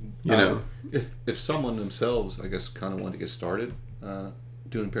that. If someone themselves, I guess, kind of wanted to get started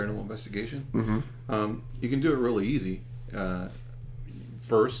doing paranormal investigation, you can do it really easy.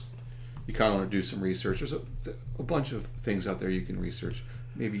 First, you kind of want to do some research. There's a bunch of things out there you can research.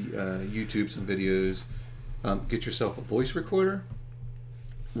 Maybe YouTube, some videos. Get yourself a voice recorder.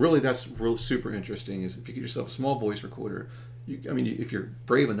 Really, that's real super interesting. Is if you get yourself a small voice recorder. If you're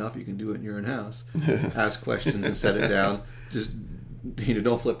brave enough, you can do it in your own house. Ask questions and set it down. Just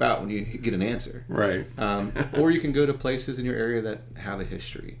don't flip out when you get an answer. Right. Or you can go to places in your area that have a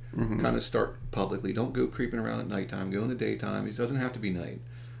history. Kind of start publicly. Don't go creeping around at nighttime. Go in the daytime. It doesn't have to be night.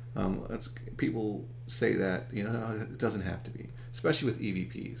 People say that, it doesn't have to be, especially with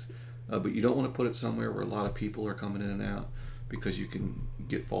EVPs. But you don't want to put it somewhere where a lot of people are coming in and out, because you can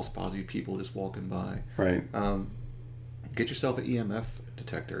get false positive people just walking by. Right. Get yourself an EMF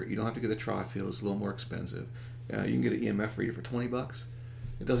detector. You don't have to get a Tri-Field. It's a little more expensive. You can get an EMF reader for $20.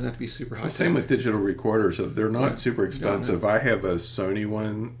 It doesn't have to be super high. Same with digital recorders. They're not super expensive. I have a Sony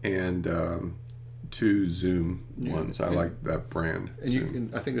one and 2 Zoom ones. I like that brand.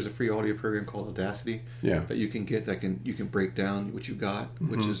 And I think there's a free audio program called Audacity that you can get you can break down what you got,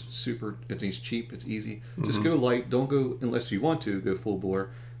 which is super. It's cheap. It's easy. Just go light. Don't go, unless you want to go full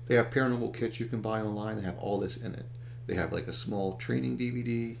bore. They have paranormal kits you can buy online that have all this in it. They have like a small training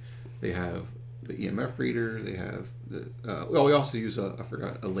DVD. They have the EMF reader. They have we also use a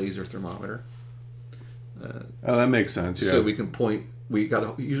laser thermometer. That makes sense. Yeah. So we can point. We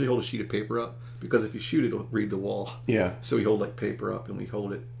usually hold a sheet of paper up, because if you shoot it, it'll read the wall. Yeah. So we hold paper up, and we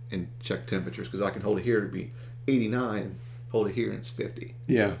hold it and check temperatures, because I can hold it here, it'd be 89, and hold it here and it's 50.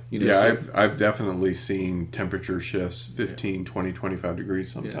 Yeah. I've definitely seen temperature shifts 15, 20, 25 degrees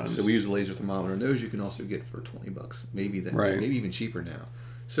sometimes. Yeah. So we use a laser thermometer, and those you can also get for $20, maybe right. Maybe even cheaper now.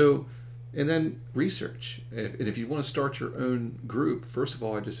 So, and then research. If you want to start your own group, first of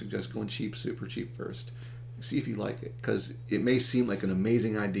all, I just suggest going cheap, super cheap first. See if you like it, because it may seem like an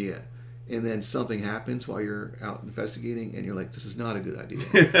amazing idea, and then something happens while you're out investigating, and you're like, this is not a good idea.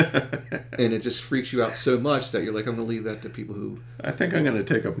 And it just freaks you out so much that you're like, I'm going to leave that to people who... I think I'm going to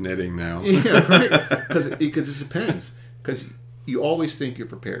take up knitting now. Yeah, right. Because it depends. Because you always think you're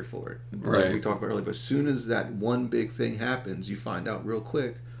prepared for it. Right. Like we talked about earlier, but as soon as that one big thing happens, you find out real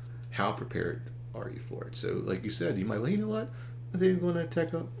quick, how prepared are you for it? So like you said, you might, well, you know what? I think I'm going to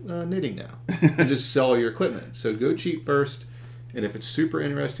take up knitting now and just sell your equipment. So go cheap first, and if it's super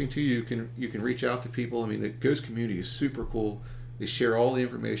interesting to you, you can reach out to people. I mean, the ghost community is super cool. They share all the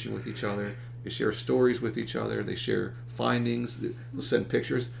information with each other. They share stories with each other. They share findings. They'll send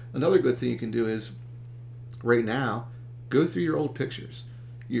pictures. Another good thing you can do is, right now, go through your old pictures,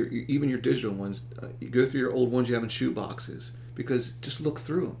 even your digital ones. You go through your old ones you have in shoe boxes, because just look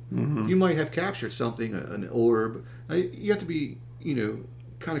through them. You might have captured something, an orb. You have to be,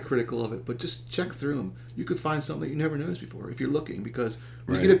 kind of critical of it, but just check through them. You could find something that you never noticed before if you're looking, because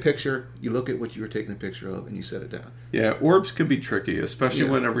when you get a picture, you look at what you were taking a picture of and you set it down. Yeah, orbs can be tricky, especially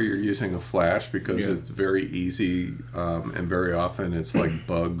whenever you're using a flash, because it's very easy, and very often it's like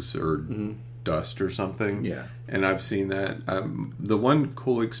bugs or dust or something. Yeah. And I've seen that. The one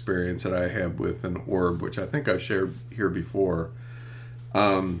cool experience that I have with an orb, which I think I've shared here before,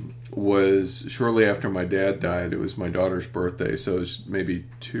 was shortly after my dad died. It was my daughter's birthday, so it was maybe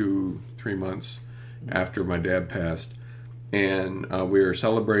 2-3 months after my dad passed, and we were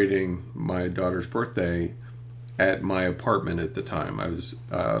celebrating my daughter's birthday at my apartment at the time.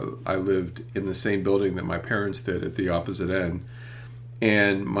 I lived in the same building that my parents did, at the opposite end,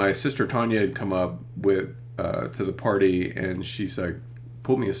 and my sister Tanya had come up with to the party, and she's like,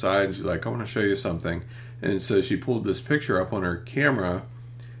 pulled me aside, and she's like, I want to show you something. And so she pulled this picture up on her camera,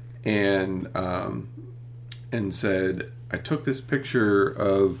 and said, I took this picture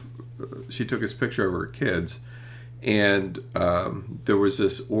of, she took this picture of her kids, and there was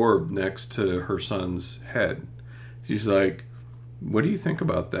this orb next to her son's head. She's like, what do you think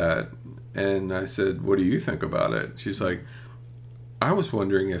about that? And I said, what do you think about it? She's like, I was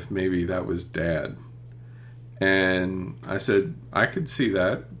wondering if maybe that was Dad. And I said, I could see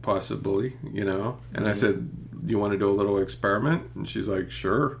that possibly, And I said, you want to do a little experiment? And she's like,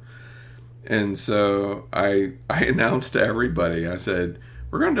 sure. And so I announced to everybody, I said,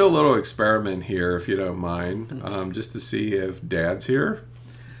 we're going to do a little experiment here, if you don't mind, just to see if Dad's here.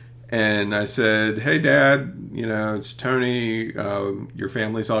 And I said, hey, Dad, it's Tony. Your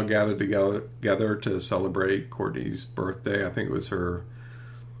family's all gathered together to celebrate Courtney's birthday. I think it was her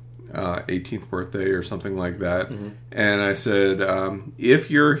 18th birthday or something like that. And I said,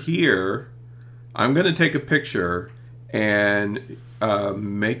 if you're here, I'm going to take a picture and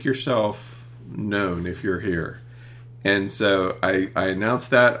make yourself known if you're here. And so I announced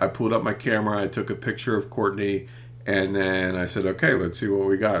that. I pulled up my camera. I took a picture of Courtney. And then I said, okay, let's see what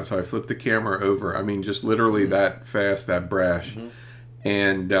we got. So I flipped the camera over. I mean, just literally that fast, that brash.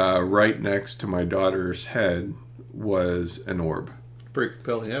 And right next to my daughter's head was an orb. Pretty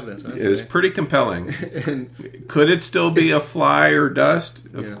compelling evidence, I'd say. It was pretty compelling. Could it still be a fly or dust?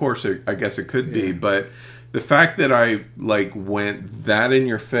 Of course, I guess it could be. But the fact that I went that in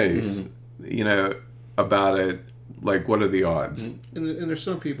your face, about it, like, what are the odds? And there's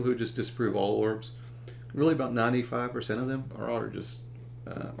some people who just disprove all orbs. Really, about 95% of them are just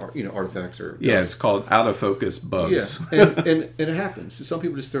artifacts or dust. Yeah, it's called out of focus bugs. Yeah, and it happens. Some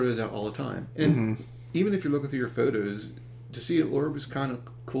people just throw those out all the time. And even if you're looking through your photos, to see an orb is kind of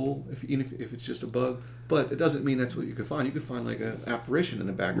cool, even if it's just a bug. But it doesn't mean that's what you can find. You can find like an apparition in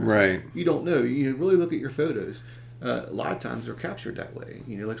the background. Right. You don't know. You really look at your photos. A lot of times they're captured that way.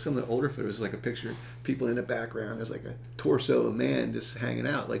 Like some of the older photos, like a picture, people in the background, there's like a torso of a man just hanging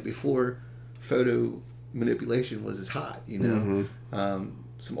out, like before photo manipulation was as hot.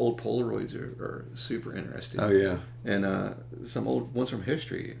 Some old Polaroids are super interesting. Oh yeah. And some old ones from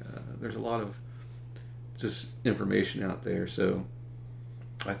history. There's a lot of just information out there. So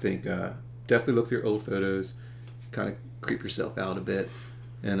I think definitely look through your old photos, kind of creep yourself out a bit,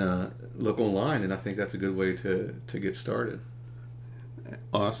 and look online. And I think that's a good way to get started.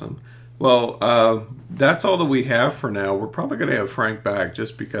 Awesome. Well, that's all that we have for now. We're probably going to have Frank back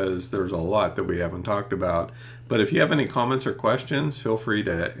just because there's a lot that we haven't talked about. But if you have any comments or questions, feel free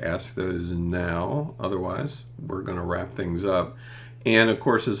to ask those now. Otherwise, we're going to wrap things up. And, of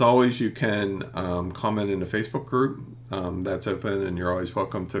course, as always, you can comment in the Facebook group. That's open, and you're always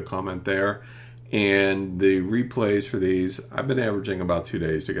welcome to comment there. And the replays for these, I've been averaging about 2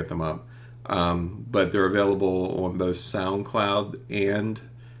 days to get them up. But they're available on both SoundCloud and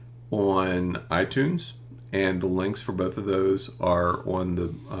on iTunes. And the links for both of those are on the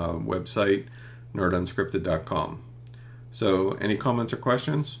website, nerdunscripted.com. So, any comments or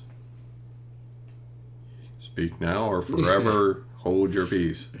questions? Speak now or forever hold your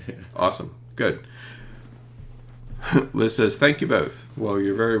peace. Awesome. Good. Liz says, thank you both. Well,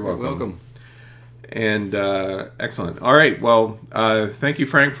 you're very welcome. You're welcome. And excellent. All right. Well, thank you,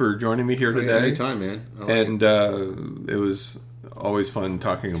 Frank, for joining me here today. Anytime, man. And it was always fun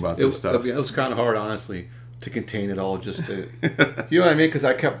talking about this stuff. It was kind of hard, honestly, to contain it all. Just to, you know what I mean? Because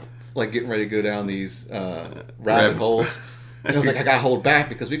I kept getting ready to go down these rabbit holes. And I was like, I got to hold back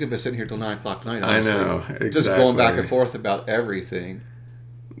because we could be sitting here till 9 o'clock tonight. Honestly. I know. Exactly. Just going back and forth about everything.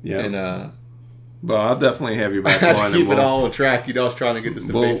 Yeah. And well, I'll definitely have you back I on. to keep it all on track. I was trying to get this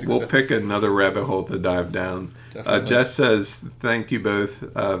to basics. We'll pick another rabbit hole to dive down. Jess says, thank you both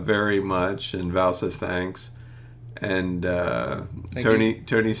very much. And Val says, thanks. And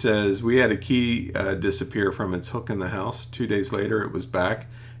Tony says, we had a key disappear from its hook in the house. 2 days later, it was back,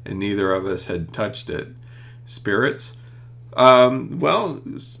 and neither of us had touched it. Spirits? Well,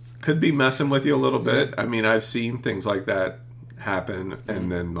 could be messing with you a little bit. I mean, I've seen things like that happen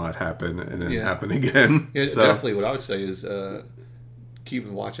and then not happen and then happen again. Yeah, so, definitely what I would say is keep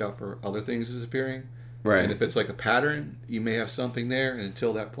and watch out for other things disappearing. Right. And if it's like a pattern, you may have something there, and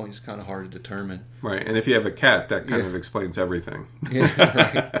until that point, it's kind of hard to determine. Right. And if you have a cat, that kind of explains everything.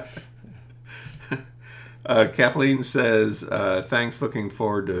 Yeah, right. Kathleen says, thanks, looking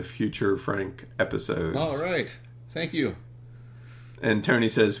forward to future Frank episodes. All right. Thank you. And Tony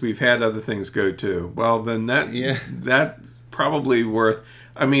says, we've had other things go too. Well, then that's probably worth...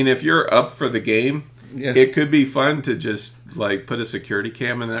 I mean, if you're up for the game, it could be fun to just put a security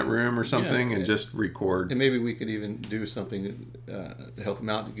cam in that room or something and just record. And maybe we could even do something to help him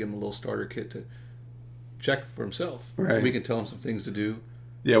out and give him a little starter kit to check for himself. Right. We can tell him some things to do.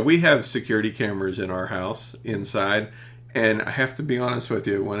 Yeah, we have security cameras in our house inside. And I have to be honest with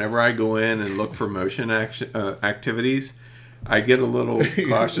you, whenever I go in and look for motion activities... I get a little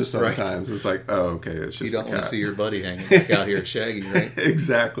cautious sometimes. Right. It's like, oh, okay, it's just you don't want to see your buddy hanging back out here Shaggy, right?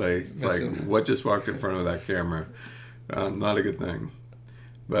 Exactly. It's like, what just walked in front of that camera? Not a good thing.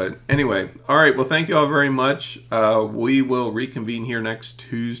 But anyway, all right. Well, thank you all very much. We will reconvene here next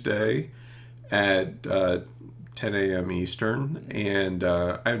Tuesday at 10 a.m. Eastern. And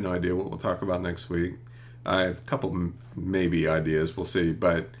I have no idea what we'll talk about next week. I have a couple maybe ideas. We'll see.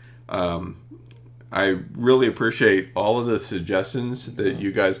 But... I really appreciate all of the suggestions that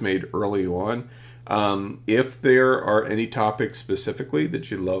you guys made early on. If there are any topics specifically that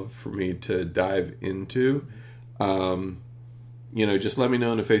you'd love for me to dive into, just let me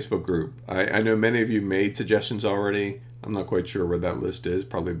know in the Facebook group. I know many of you made suggestions already. I'm not quite sure where that list is,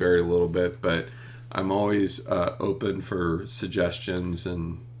 probably buried a little bit, but I'm always open for suggestions,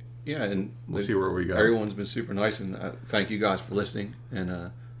 and we'll see where we go. Everyone's been super nice, and thank you guys for listening,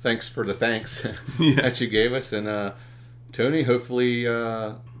 and thanks for the thanks that you gave us. And Tony, hopefully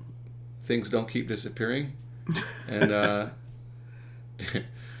things don't keep disappearing. And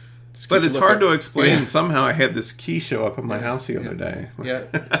but it's hard to explain. Yeah. Somehow I had this key show up in my house the other day. Yeah.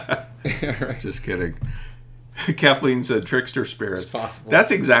 Right. Just kidding. Kathleen said trickster spirits. It's possible.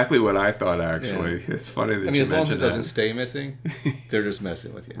 That's exactly what I thought, actually. Yeah. It's funny that you as long as it mentioned doesn't that. stay missing, they're just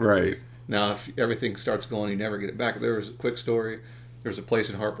messing with you. Right. Now, if everything starts going, you never get it back. There was a quick story. There's a place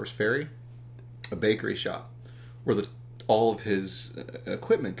in Harper's Ferry, a bakery shop, where all of his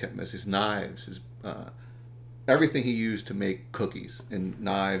equipment kept missing. His knives, his everything he used to make cookies and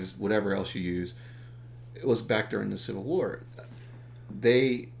knives, whatever else you use. It was back during the Civil War.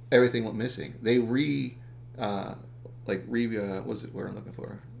 Everything went missing. They what is it? What I'm looking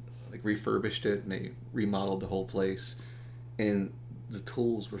for? Like refurbished it, and they remodeled the whole place, and the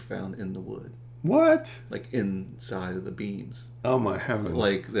tools were found in the wood. What? Like inside of the beams. Oh my heavens!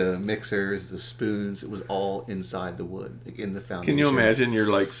 Like the mixers, the spoons, it was all inside the wood, like in the foundation. Can you imagine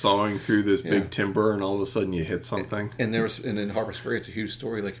you're like sawing through this big timber, and all of a sudden you hit something? And in Harper's Ferry, it's a huge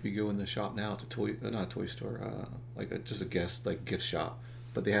story. Like if you go in the shop now, it's not a toy store, just a gift shop.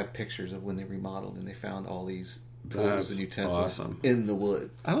 But they have pictures of when they remodeled, and they found all these tools and utensils in the wood.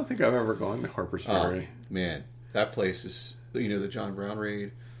 I don't think I've ever gone to Harper's Ferry. Man, that place is, the John Brown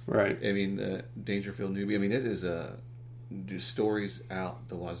raid. Right. I mean, the Dangerfield Newbie. I mean, it is stories out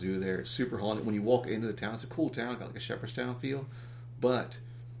the wazoo there. It's super haunted. When you walk into the town, it's a cool town, got like a Shepherdstown feel, but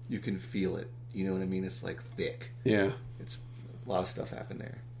you can feel it. You know what I mean? It's like thick. Yeah. It's a lot of stuff happened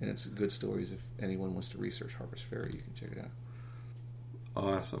there, and it's good stories. If anyone wants to research Harper's Ferry, you can check it out.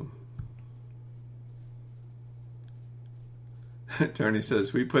 Awesome. Tony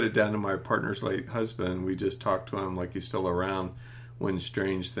says, we put it down to my partner's late husband. We just talked to him like he's still around when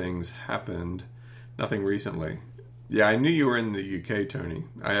strange things happened. Nothing recently. Yeah, I knew you were in the UK, Tony.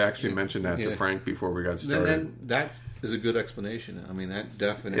 I actually mentioned that to Frank before we got started. Then that is a good explanation. I mean, that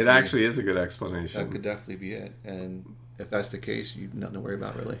definitely... It actually is a good explanation. That could definitely be it. And if that's the case, you've nothing to worry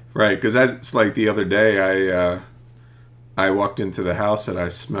about, really. Right, because that's like the other day I walked into the house and I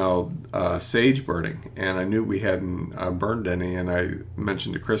smelled sage burning, and I knew we hadn't burned any, and I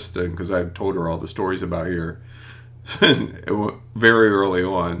mentioned to Kristen, because I've told her all the stories about here very early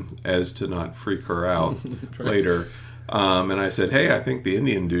on, as to not freak her out right. later. And I said, hey, I think the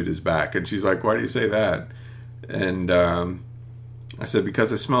Indian dude is back. And she's like, why do you say that? And I said,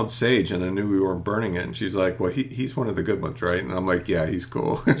 because I smelled sage and I knew we weren't burning it. And she's like, well, he's one of the good ones, right? And I'm like, yeah, he's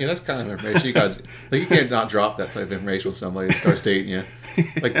cool. Yeah, that's kind of information. You can't not drop that type of information with somebody and start stating you.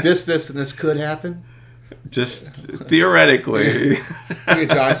 Like this, and this could happen. Just theoretically. See a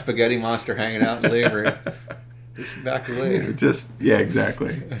giant spaghetti monster hanging out in the living room. Just back away. Yeah,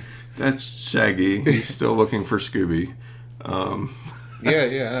 exactly. That's Shaggy. He's still looking for Scooby.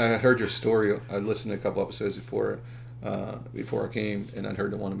 Yeah. I heard your story. I listened to a couple episodes before I came, and I'd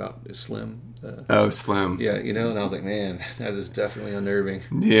heard the one about Slim. Slim. Yeah, and I was like, man, that is definitely unnerving.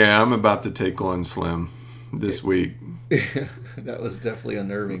 Yeah, I'm about to take on Slim this week. That was definitely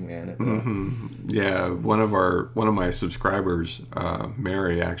unnerving, man. Mm-hmm. Yeah, one of my subscribers,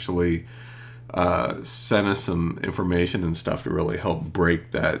 Mary, actually sent us some information and stuff to really help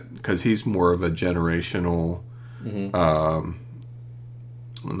break that, because he's more of a generational,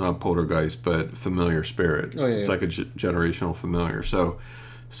 not poltergeist, but familiar spirit. Oh, yeah, it's like a generational familiar. So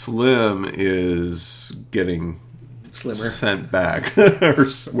Slim is getting slimmer, sent back or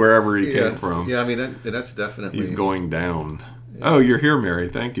wherever he came from. Yeah, I mean that's definitely, he's going down. Yeah. Oh, you're here, Mary.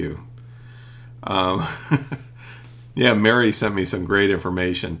 Thank you. Yeah, Mary sent me some great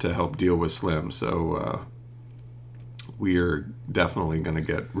information to help deal with Slim. So we are definitely going to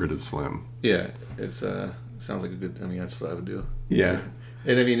get rid of Slim. Yeah, it's sounds like a good. I mean, that's what I would do. Yeah.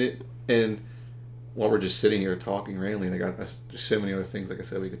 And I mean, and while we're just sitting here talking randomly, there's so many other things. Like I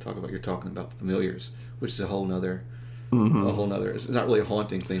said, we could talk about. You're talking about familiars, which is a whole nother. It's not really a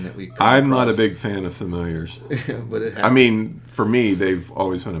haunting thing that we. I'm not a big fan of familiars. But it happens. I mean, for me, they've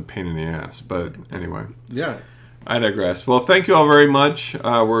always been a pain in the ass. But anyway. Yeah. I digress. Well, thank you all very much.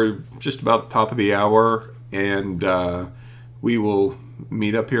 We're just about the top of the hour, and we will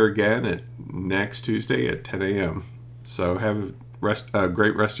meet up here again at next Tuesday at 10 a.m. So have a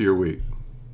great rest of your week.